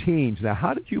in your teens. Now,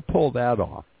 how did you pull that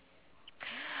off?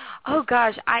 Oh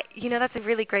gosh, that's a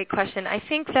really great question. I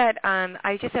think that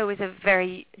I was a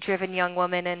very driven young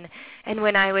woman, and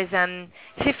when I was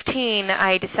 15,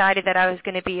 I decided that I was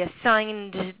going to be a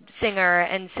signed singer,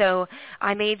 and so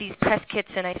I made these press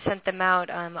kits and I sent them out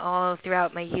all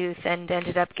throughout my youth, and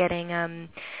ended up getting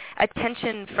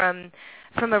attention from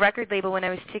a record label when I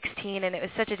was 16, and it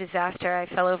was such a disaster. I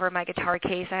fell over my guitar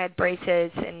case. I had braces,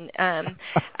 and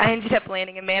I ended up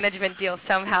landing a management deal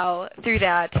somehow through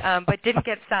that, but didn't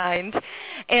get signed.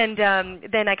 And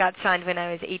then I got signed when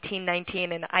I was 18,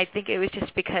 19, and I think it was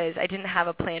just because I didn't have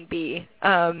a plan B,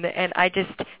 and I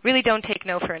just really don't take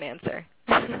no for an answer.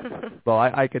 Well,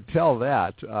 I could tell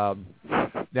that.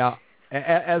 Now,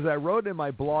 as I wrote in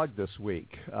my blog this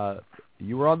week,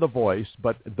 you were on The Voice,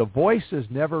 but The Voice has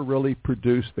never really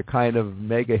produced the kind of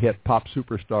mega hit pop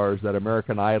superstars that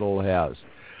American Idol has.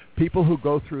 People who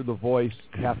go through The Voice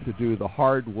have to do the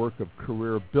hard work of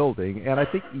career building, and I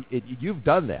think you've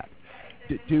done that.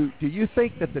 Do you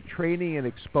think that the training and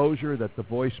exposure that The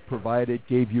Voice provided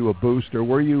gave you a boost, or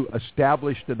were you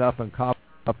established enough and confident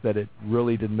enough that it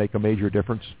really didn't make a major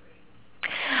difference?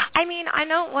 I mean, I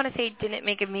don't want to say it didn't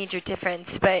make a major difference,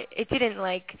 but it didn't,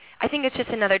 I think it's just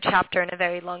another chapter in a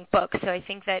very long book, so I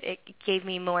think that it gave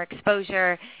me more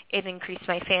exposure, it increased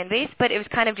my fan base, but it was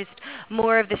kind of just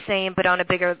more of the same, but on a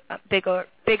bigger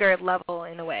level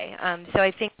in a way. So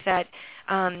I think that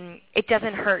it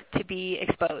doesn't hurt to be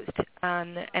exposed,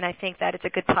 and I think that it's a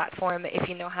good platform if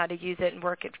you know how to use it and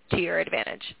work it to your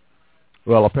advantage.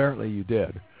 Well, apparently you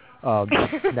did. Now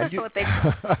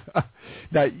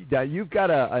you've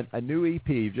got a new EP.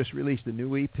 You've just released a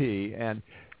new EP, and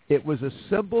it was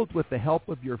assembled with the help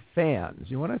of your fans.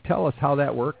 You want to tell us how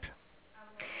that worked?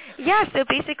 Yeah, so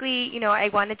basically, I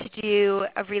wanted to do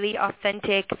a really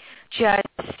authentic, just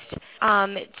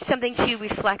something to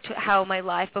reflect how my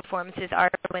live performances are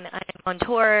when I'm on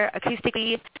tour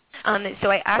acoustically. So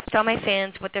I asked all my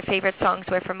fans what their favorite songs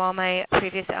were from all my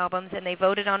previous albums, and they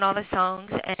voted on all the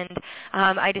songs, and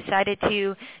I decided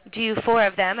to do 4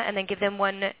 of them and then give them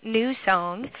one new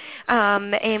song.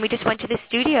 And we just went to the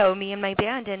studio, me and my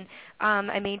band, and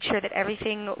I made sure that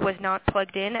everything was not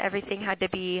plugged in. Everything had to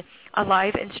be a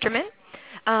live instrument.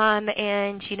 And,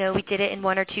 we did it in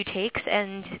 1 or 2 takes,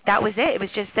 and that was it. It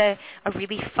was just a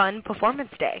really fun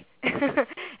performance day.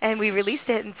 And we released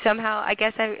it, and somehow, I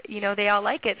guess, they all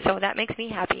like it, so that makes me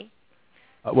happy.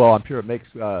 Well, I'm sure it makes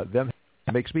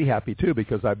makes me happy, too,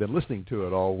 because I've been listening to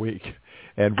it all week.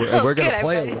 And we're going to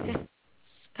play a little.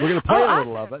 We're going to play a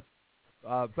little of it.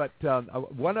 But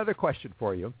one other question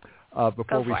for you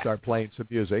before we start playing some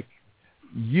music.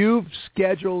 You've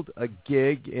scheduled a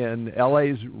gig in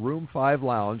LA's Room 5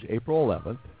 Lounge, April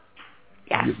 11th.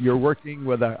 Yes. You're working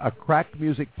with a crack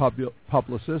music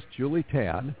publicist, Julie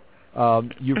Tan.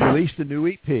 You've released a new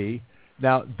EP.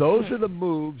 Now, those are the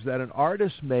moves that an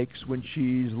artist makes when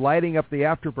she's lighting up the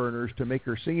afterburners to make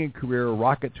her singing career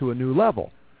rocket to a new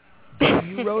level. But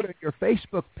you wrote on your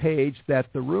Facebook page that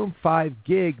the Room 5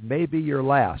 gig may be your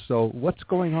last. So what's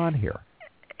going on here?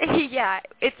 Yeah,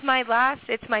 it's my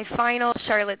final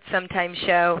Charlotte Sometime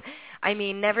show. I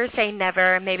mean, never say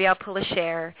never. Maybe I'll pull a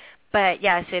Cher. But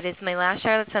yes, it is my last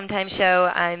Charlotte Sometime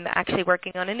show. I'm actually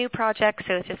working on a new project,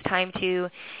 so it's just time to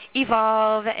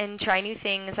evolve and try new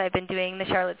things. I've been doing the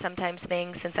Charlotte Sometimes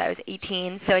thing since I was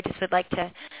 18, so I just would like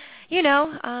to,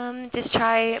 just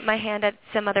try my hand at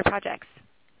some other projects.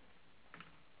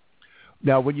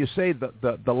 Now, when you say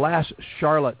the last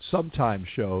Charlotte Sometime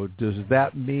show, does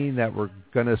that mean that we're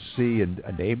going to see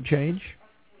a name change?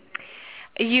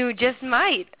 You just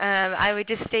might. I would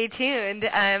just stay tuned.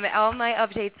 All my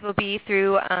updates will be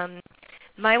through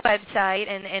my website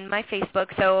and my Facebook.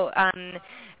 So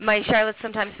my Charlotte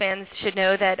Sometimes fans should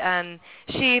know that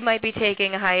she might be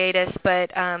taking a hiatus, but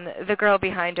the girl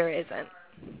behind her isn't.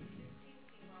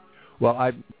 Well,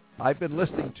 I've been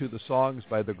listening to the songs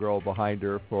by the girl behind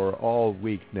her for all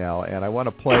week now, and I want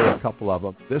to play a couple of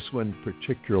them. This one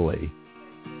particularly.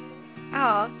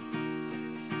 Oh.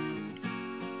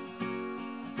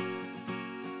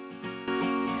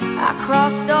 I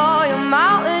crossed all your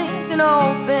mountains and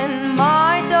opened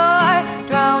my door,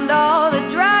 drowned all the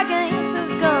dragons,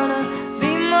 it's gonna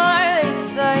be my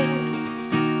sight.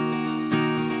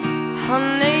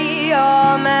 Honey,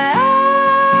 you're magic.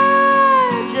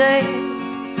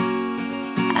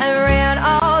 I ran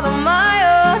all the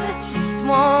miles, I just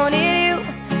wanted you.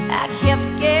 I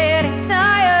kept getting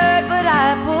tired, but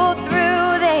I pulled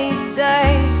through, they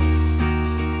say.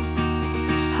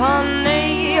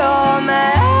 Honey, you're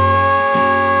magic.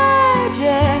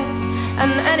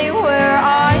 And anywhere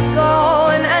I go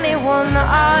and anyone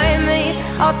I meet,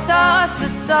 I'll toss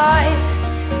aside.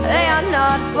 They are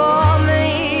not for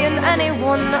me. And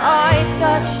anyone I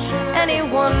touch,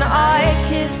 anyone I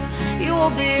kiss, you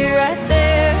will be right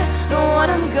there, the one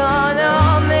I'm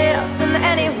gonna miss. And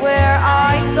anywhere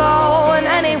I go and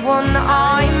anyone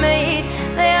I meet,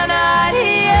 they are not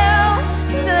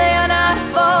you, they are not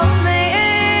for me.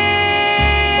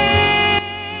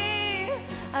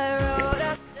 I wrote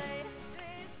a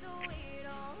statement so we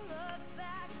don't look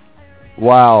back.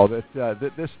 Wow,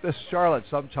 this Charlotte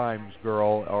Sometimes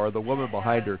girl, or the woman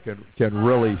behind her, can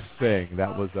really sing.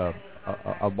 That was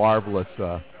a marvelous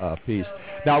piece.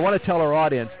 Now, I want to tell our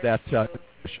audience that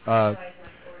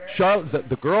Charlotte,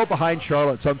 the girl behind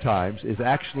Charlotte Sometimes is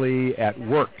actually at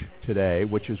work today,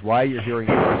 which is why you're hearing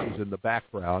voices in the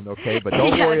background, okay? But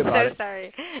don't worry about it.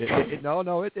 Sorry.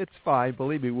 It's fine.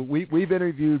 Believe me, we've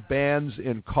interviewed bands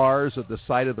in cars at the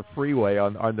side of the freeway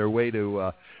on their way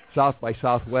to South by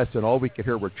Southwest, and all we could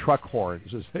hear were truck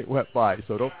horns as they went by,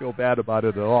 so don't feel bad about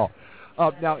it at all.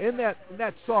 Now, in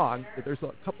that song, there's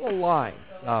a couple of lines.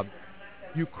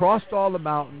 You crossed all the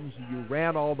mountains, you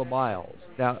ran all the miles.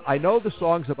 Now, I know the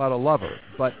song's about a lover,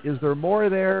 but is there more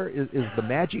there? Is the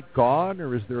magic gone,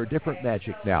 or is there a different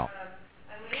magic now?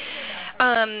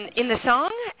 In the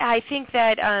song, I think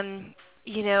that,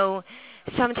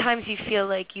 sometimes you feel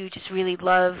like you just really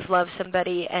love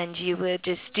somebody and you would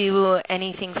just do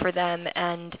anything for them,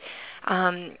 and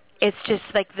it's just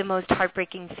like the most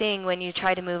heartbreaking thing when you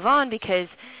try to move on because,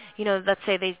 let's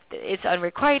say it's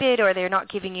unrequited or they're not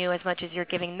giving you as much as you're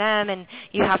giving them, and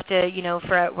you have to,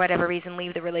 for whatever reason,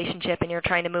 leave the relationship, and you're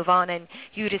trying to move on, and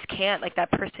you just can't. Like,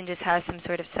 that person just has some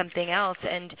sort of something else,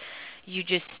 and you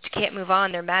just can't move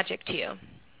on. They're magic to you.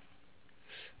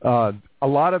 A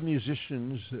lot of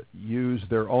musicians use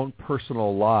their own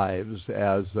personal lives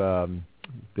as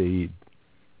the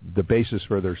the basis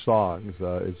for their songs.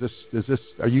 Is this?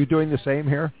 Are you doing the same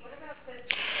here?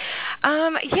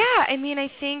 Yeah, I mean, I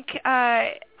think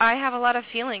I have a lot of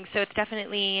feelings, so it's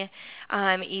definitely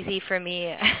easy for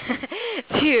me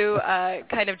to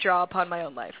kind of draw upon my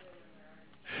own life.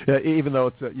 Even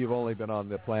though you've only been on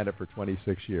the planet for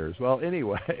 26 years. Well,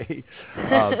 anyway,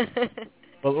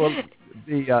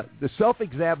 the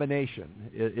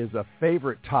self-examination is a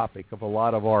favorite topic of a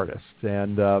lot of artists,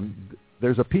 and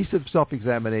there's a piece of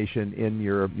self-examination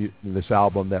in this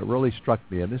album that really struck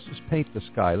me, and this is Paint the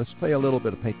Sky. Let's play a little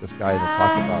bit of Paint the Sky and then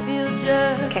talk about it.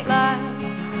 Okay. Like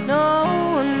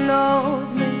no one knows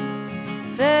me,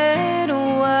 fade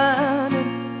away,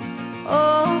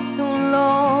 oh so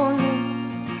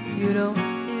lonely, you don't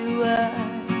see why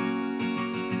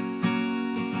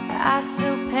I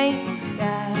still paint the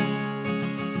sky.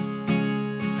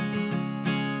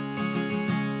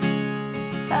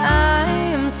 I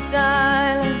am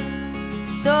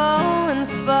silent, so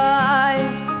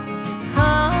inspired,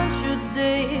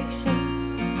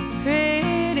 contradiction,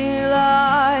 pretty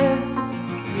lies,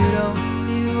 you don't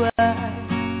see why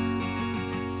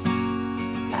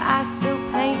I still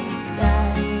paint the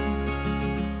sky.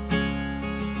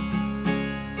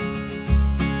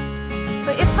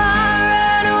 But if I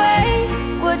run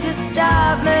away, would you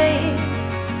stop me?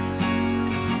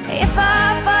 If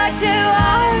I fight too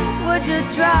hard, would you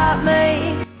drop me?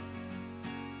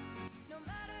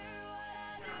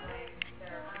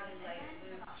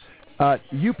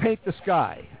 You paint the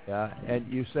sky, and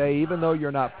you say even though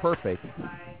you're not perfect,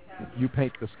 you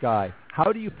paint the sky.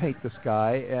 How do you paint the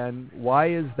sky, and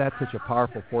why is that such a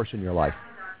powerful force in your life?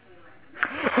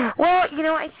 Well,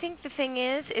 I think the thing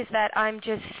is that I'm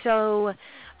just so,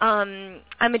 I'm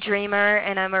a dreamer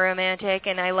and I'm a romantic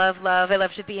and I love love. I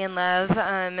love to be in love.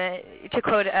 To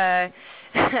quote a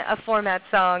format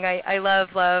song, I love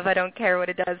love. I don't care what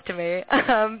it does to me.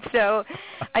 So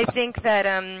I think that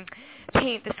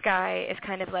Paint the Sky is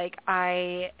kind of like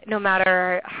no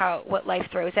matter what life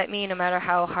throws at me, no matter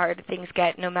how hard things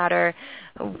get, no matter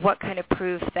what kind of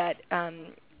proof that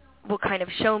will kind of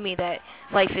show me that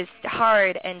life is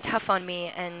hard and tough on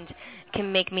me and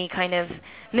can make me kind of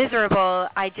miserable,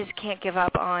 I just can't give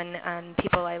up on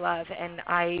people I love, and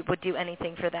I would do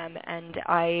anything for them, and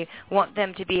I want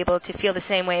them to be able to feel the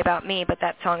same way about me. But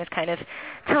that song is kind of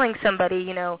telling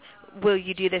somebody, will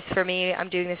you do this for me? I'm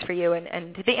doing this for you.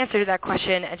 And the answer to that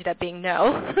question ended up being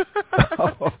no.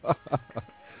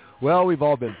 Well, we've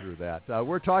all been through that.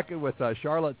 We're talking with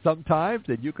Charlotte sometimes,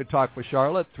 and you can talk with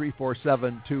Charlotte,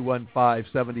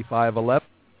 347-215-7511.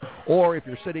 Or if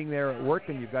you're sitting there at work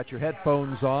and you've got your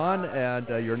headphones on and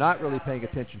you're not really paying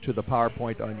attention to the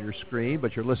PowerPoint on your screen,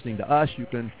 but you're listening to us, you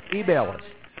can email us,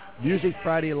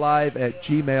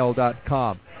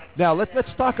 musicfridaylive@gmail.com. Now let's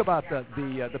talk about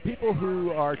the people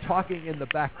who are talking in the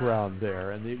background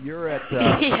there, and you're at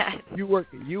yes. you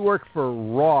work for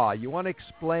Raw. You want to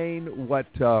explain what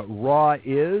Raw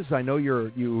is? I know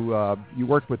you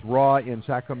worked with Raw in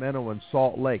Sacramento and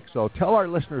Salt Lake, so tell our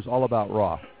listeners all about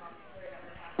Raw.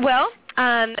 Well,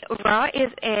 Raw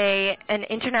is an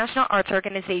international arts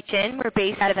organization. We're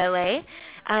based out of LA,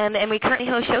 and we currently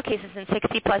host showcases in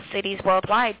 60-plus cities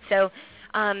worldwide. So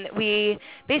we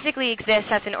basically exist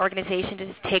as an organization to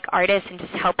just take artists and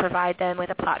just help provide them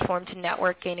with a platform to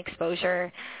network, gain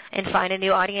exposure, and find a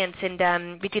new audience.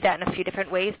 And we do that in a few different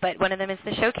ways, but one of them is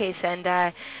the showcase. And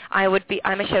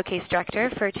I'm a showcase director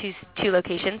for two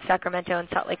locations, Sacramento and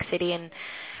Salt Lake City, and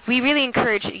we really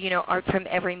encourage, art from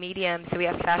every medium. So we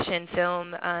have fashion,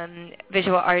 film,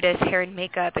 visual artists, hair and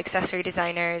makeup, accessory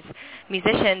designers,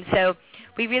 musicians. So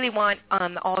we really want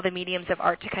all the mediums of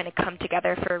art to kind of come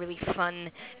together for a really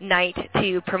fun night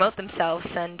to promote themselves.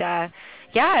 And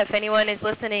if anyone is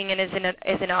listening and is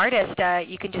an artist,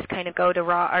 you can just kind of go to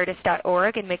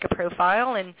rawartist.org and make a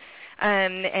profile, and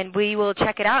we will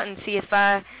check it out and see if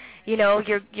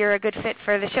you're a good fit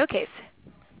for the showcase.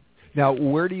 Now,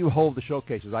 where do you hold the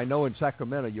showcases? I know in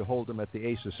Sacramento you hold them at the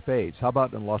Ace of Spades. How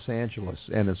about in Los Angeles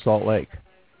and in Salt Lake?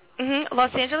 Mm-hmm.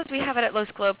 Los Angeles, we have it at Los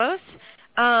Globos.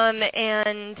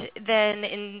 And then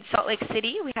in Salt Lake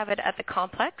City, we have it at the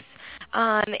Complex.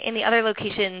 In the other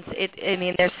locations,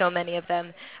 there's so many of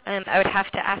them. I would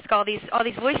have to ask all these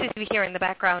voices we hear in the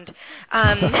background.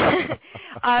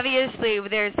 Obviously,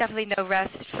 there's definitely no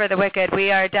rest for the wicked.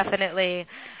 We are definitely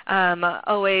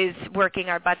always working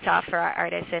our butts off for our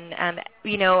artists, and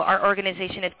our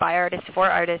organization is by artists for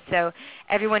artists. So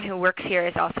everyone who works here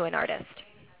is also an artist.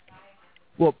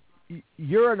 Well,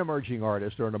 you're an emerging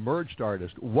artist or an emerged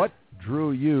artist. What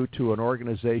drew you to an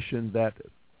organization that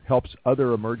helps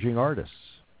other emerging artists?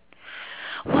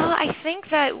 Well, I think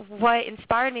that what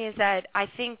inspired me is that I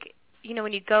think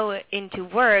when you go into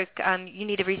work, you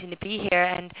need a reason to be here,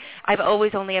 and I've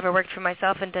always only ever worked for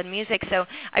myself and done music, so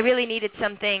I really needed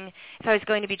something. If I was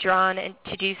going to be drawn and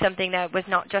to do something that was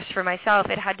not just for myself,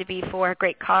 it had to be for a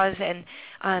great cause, and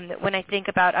when I think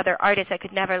about other artists, I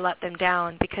could never let them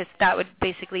down because that would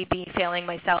basically be failing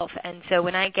myself. And so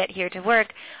when I get here to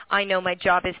work, I know my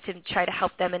job is to try to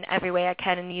help them in every way I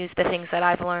can and use the things that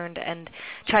I've learned and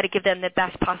try to give them the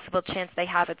best possible chance they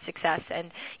have at success. And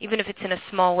even if it's in a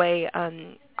small way,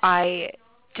 I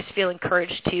just feel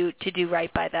encouraged to do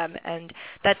right by them, and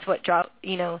that's what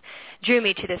drew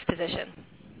me to this position.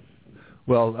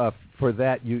 Well, for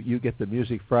that, you get the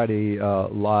Music Friday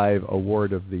Live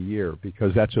Award of the Year,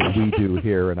 because that's what we do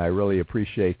here, and I really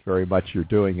appreciate very much you're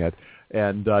doing it.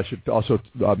 And I should also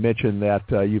mention that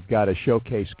you've got a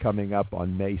showcase coming up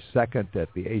on May 2nd at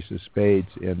the Ace of Spades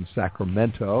in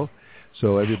Sacramento.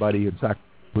 So everybody in Sacramento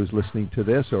who's listening to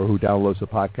this or who downloads the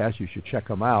podcast, you should check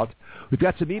them out. We've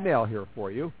got some email here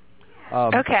for you.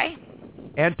 Okay.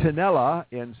 Antonella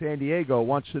in San Diego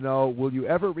wants to know, will you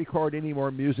ever record any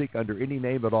more music under any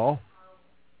name at all?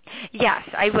 Yes,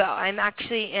 I will. I'm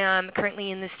actually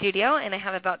currently in the studio, and I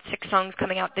have about 6 songs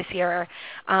coming out this year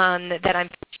that I'm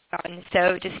on,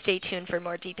 so just stay tuned for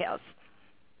more details.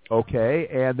 Okay,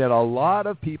 and then a lot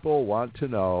of people want to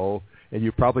know, and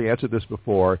you probably answered this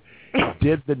before,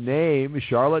 did the name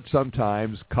Charlotte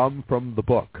Sometimes come from the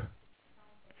book?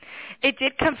 It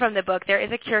did come from the book. There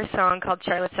is a Cure song called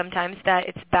Charlotte Sometimes that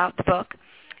it's about the book.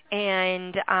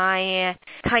 And my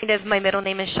middle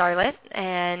name is Charlotte,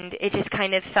 and it just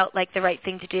kind of felt like the right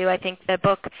thing to do. I think the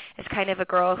book is kind of a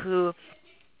girl who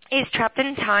is trapped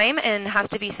in time and has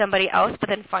to be somebody else, but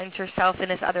then finds herself in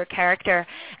this other character.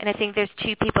 And I think there's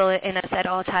 2 people in us at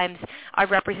all times are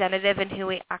representative in who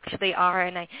we actually are,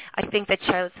 and I think that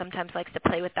Charlotte sometimes likes to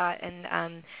play with that,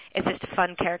 and it's just a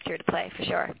fun character to play, for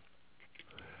sure.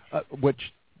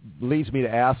 Which leads me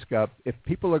to ask, if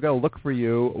people are going to look for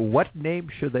you, what name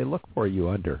should they look for you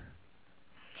under?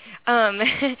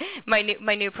 My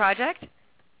new project?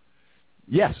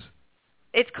 Yes.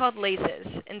 It's called Laces,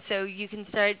 and so you can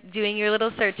start doing your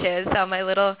little searches on my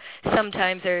little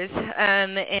Sometimesers.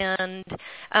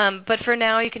 But for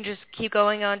now, you can just keep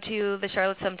going on to the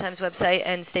Charlotte Sometimes website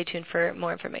and stay tuned for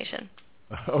more information.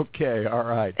 Okay, all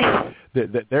right.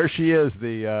 There she is,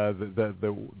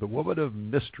 the woman of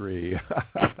mystery.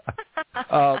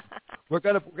 We're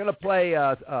gonna play.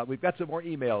 We've got some more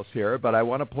emails here, but I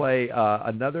want to play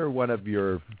another one of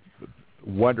your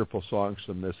wonderful songs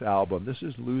from this album. This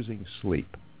is Losing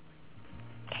Sleep.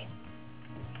 Okay.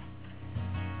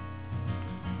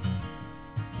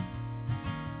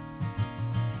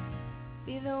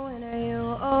 Be the winner you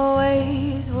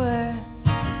always were.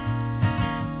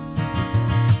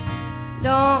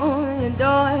 Don't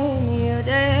you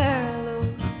dare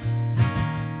lose.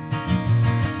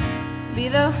 Be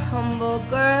the humble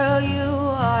girl you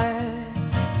are.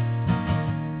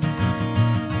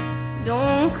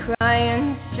 Don't cry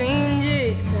in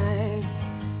strangers' sight.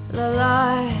 La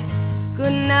la,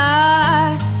 good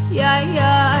night, yeah.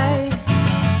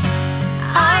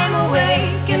 I'm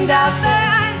awake and I've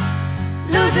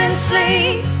been losing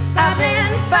sleep. I've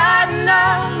been fighting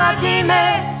all my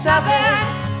demons. I've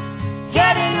been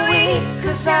getting weak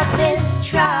 'cause I've been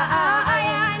trying.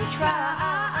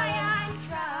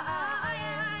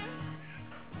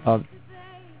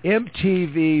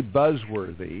 MTV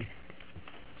Buzzworthy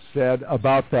said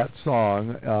about that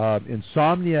song,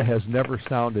 insomnia has never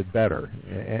sounded better.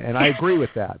 And I agree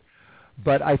with that.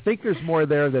 But I think there's more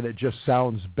there than it just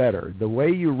sounds better. The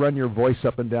way you run your voice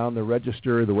up and down the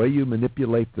register, the way you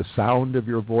manipulate the sound of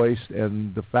your voice,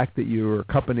 and the fact that you are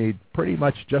accompanied pretty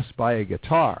much just by a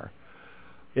guitar,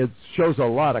 it shows a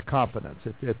lot of confidence.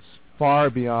 It's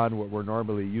far beyond what we're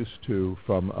normally used to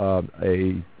from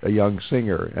a young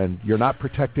singer. And you're not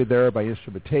protected there by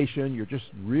instrumentation. You're just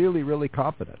really, really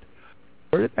confident.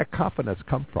 Where did that confidence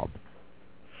come from?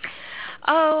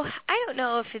 Oh, I don't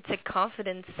know if it's a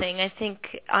confidence thing. I think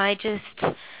I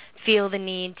just feel the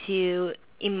need to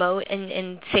emote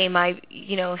and say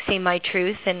my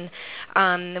truth, and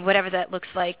whatever that looks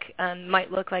like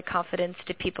might look like confidence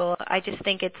to people. I just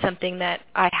think it's something that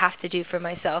I have to do for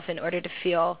myself in order to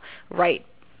feel right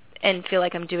and feel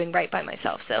like I'm doing right by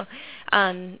myself. So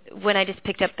when I just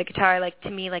picked up the guitar, to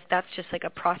me, that's just like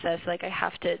a process. I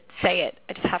have to say it.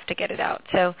 I just have to get it out.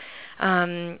 So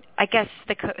I guess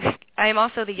I'm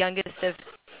also the youngest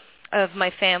of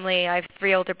my family. I have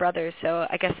 3 older brothers, so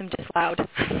I guess I'm just loud.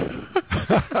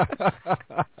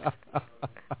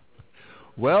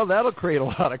 Well, that'll create a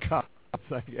lot of confidence,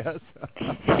 I guess.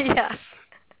 Yeah.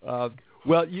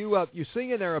 Well, you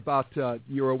sing in there about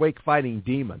you're awake fighting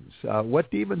demons.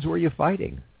 What demons were you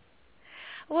fighting?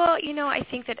 Well, I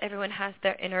think that everyone has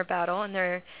their inner battle and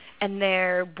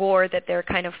their war that they're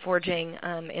kind of forging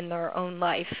in their own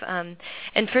life. And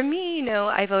for me,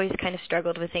 I've always kind of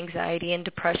struggled with anxiety and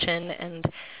depression and,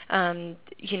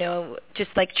 just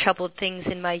like troubled things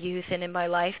in my youth and in my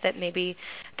life that maybe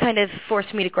kind of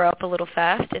forced me to grow up a little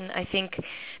fast. And I think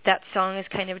that song is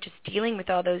kind of just dealing with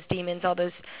all those demons, all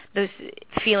those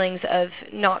feelings of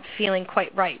not feeling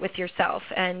quite right with yourself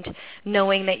and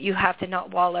knowing that you have to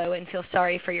not wallow and feel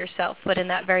sorry for yourself. But in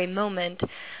that very moment,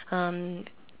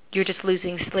 you're just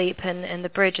losing sleep, and the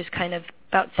bridge is kind of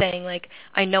about saying, like,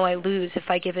 I know I lose if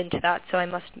I give in to that, so I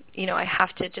must, I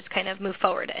have to just kind of move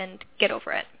forward and get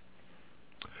over it.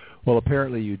 Well,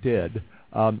 apparently you did.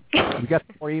 We got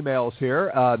more emails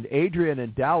here. Adrian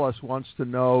in Dallas wants to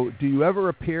know, do you ever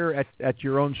appear at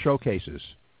your own showcases?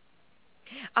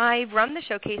 I run the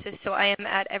showcases, so I am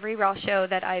at every Raw show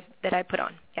that I put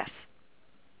on, yes.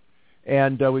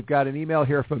 And we've got an email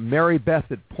here from Mary Beth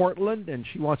in Portland, and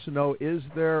she wants to know, is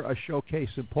there a showcase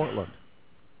in Portland?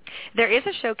 There is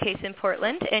a showcase in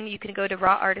Portland, and you can go to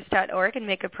rawartist.org and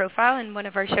make a profile, and one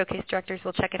of our showcase directors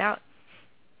will check it out.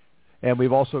 And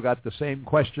we've also got the same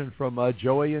question from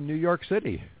Joey in New York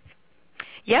City.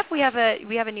 Yep, we have a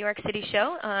New York City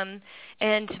show,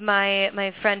 and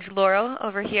my friend Laurel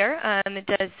over here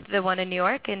does the one in New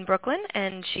York in Brooklyn,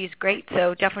 and she's great.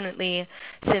 So definitely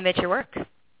submit your work.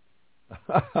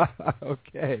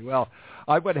 Okay, well,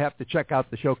 I would have to check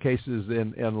out the showcases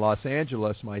in Los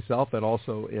Angeles myself, and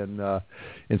also in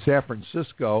San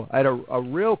Francisco. I had a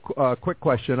real quick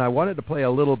question. I wanted to play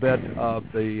a little bit of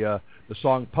the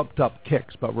song "Pumped Up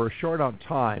Kicks," but we're short on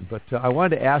time. But I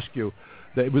wanted to ask you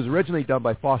that it was originally done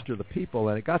by Foster the People,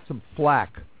 and it got some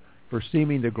flack for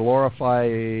seeming to glorify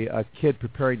a kid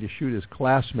preparing to shoot his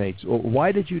classmates.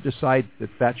 Why did you decide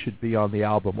that should be on the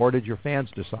album, or did your fans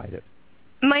decide it?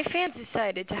 My fans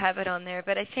decided to have it on there,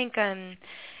 but I think,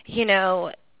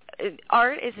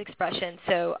 art is expression,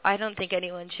 so I don't think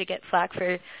anyone should get flack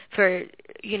for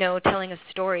telling a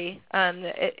story.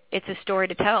 It's a story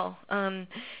to tell.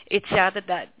 It's sad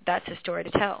that's a story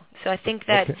to tell. So I think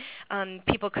that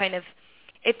people kind of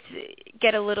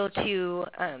get a little too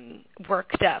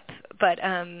worked up, but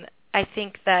I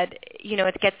think that,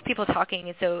 it gets people talking,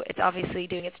 and so it's obviously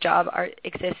doing its job. Art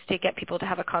exists to get people to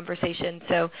have a conversation.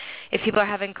 So if people are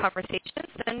having conversations,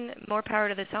 then more power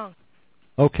to the song.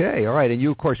 Okay, all right. And you,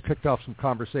 of course, kicked off some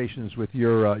conversations with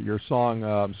your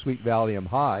song "Sweet Valium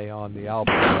High" on the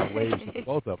album "Waves of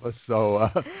Both of Us." So,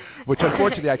 which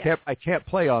unfortunately I can't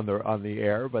play on the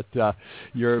air, but I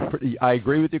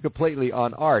agree with you completely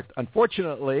on art.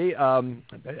 Unfortunately,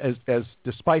 as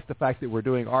despite the fact that we're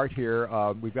doing art here,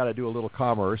 we've got to do a little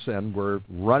commerce, and we're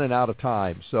running out of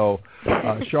time. So,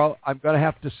 Charlotte, I'm going to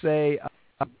have to say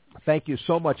thank you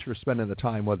so much for spending the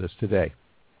time with us today.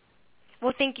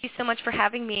 Well, thank you so much for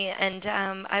having me, and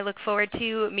I look forward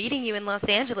to meeting you in Los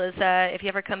Angeles if you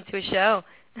ever come to a show.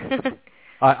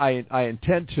 I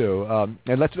intend to.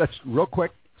 And let's real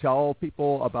quick tell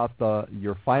people about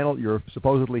your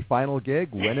supposedly final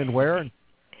gig, when and where.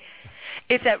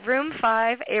 It's at Room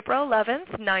 5, April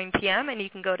 11th, 9 p.m., and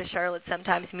you can go to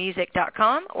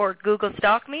charlottesometimesmusic.com or Google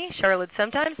Stalk me, Charlotte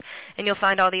Sometimes, and you'll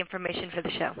find all the information for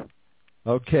the show.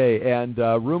 Okay, and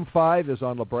Room 5 is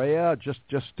on La Brea, just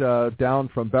down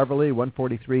from Beverly,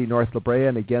 143 North La Brea,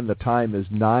 and again, the time is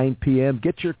 9 p.m.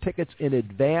 Get your tickets in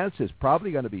advance. It's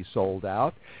probably going to be sold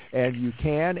out, and you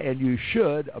can and you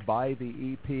should buy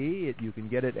the EP. You can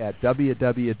get it at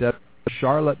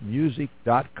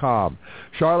www.charlottemusic.com.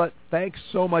 Charlotte, thanks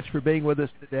so much for being with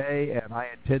us today, and I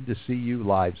intend to see you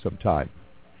live sometime.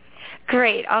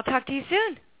 Great. I'll talk to you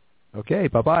soon. Okay,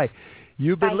 bye-bye.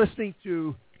 You've been listening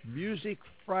to Music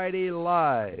Friday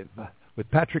Live with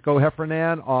Patrick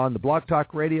O'Heffernan on the Blog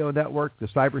Talk Radio Network, the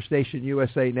Cyberstation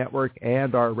USA Network,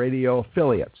 and our radio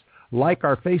affiliates. Like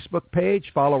our Facebook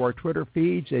page, follow our Twitter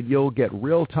feeds, and you'll get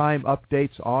real-time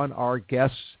updates on our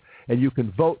guests, and you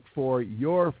can vote for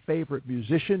your favorite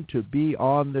musician to be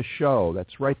on the show.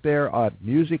 That's right there on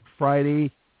Music Friday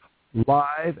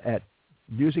Live at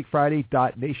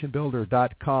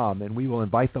musicfriday.nationbuilder.com, and we will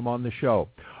invite them on the show.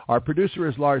 Our producer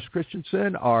is Lars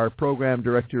Christensen. Our program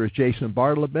director is Jason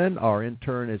Bartleben. Our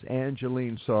intern is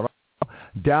Angeline Sorrell.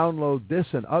 Download this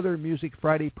and other Music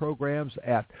Friday programs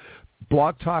at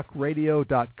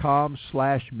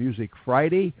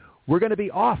blogtalkradio.com/musicfriday. We're going to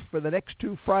be off for the next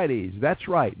 2 Fridays. That's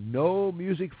right. No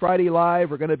Music Friday Live.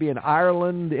 We're going to be in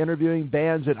Ireland, interviewing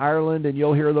bands in Ireland, and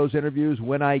you'll hear those interviews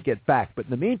when I get back. But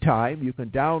in the meantime, you can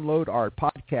download our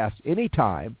podcast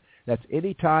anytime. That's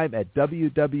anytime at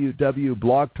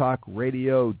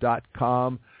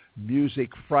www.blogtalkradio.com, Music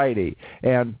Friday.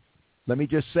 And let me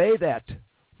just say that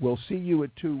We'll see you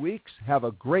in 2 weeks. Have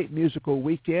a great musical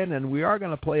weekend, and we are going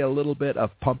to play a little bit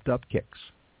of Pumped Up Kicks.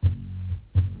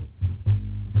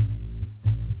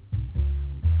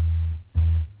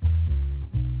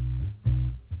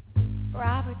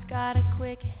 Robert's got a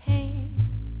quick hand.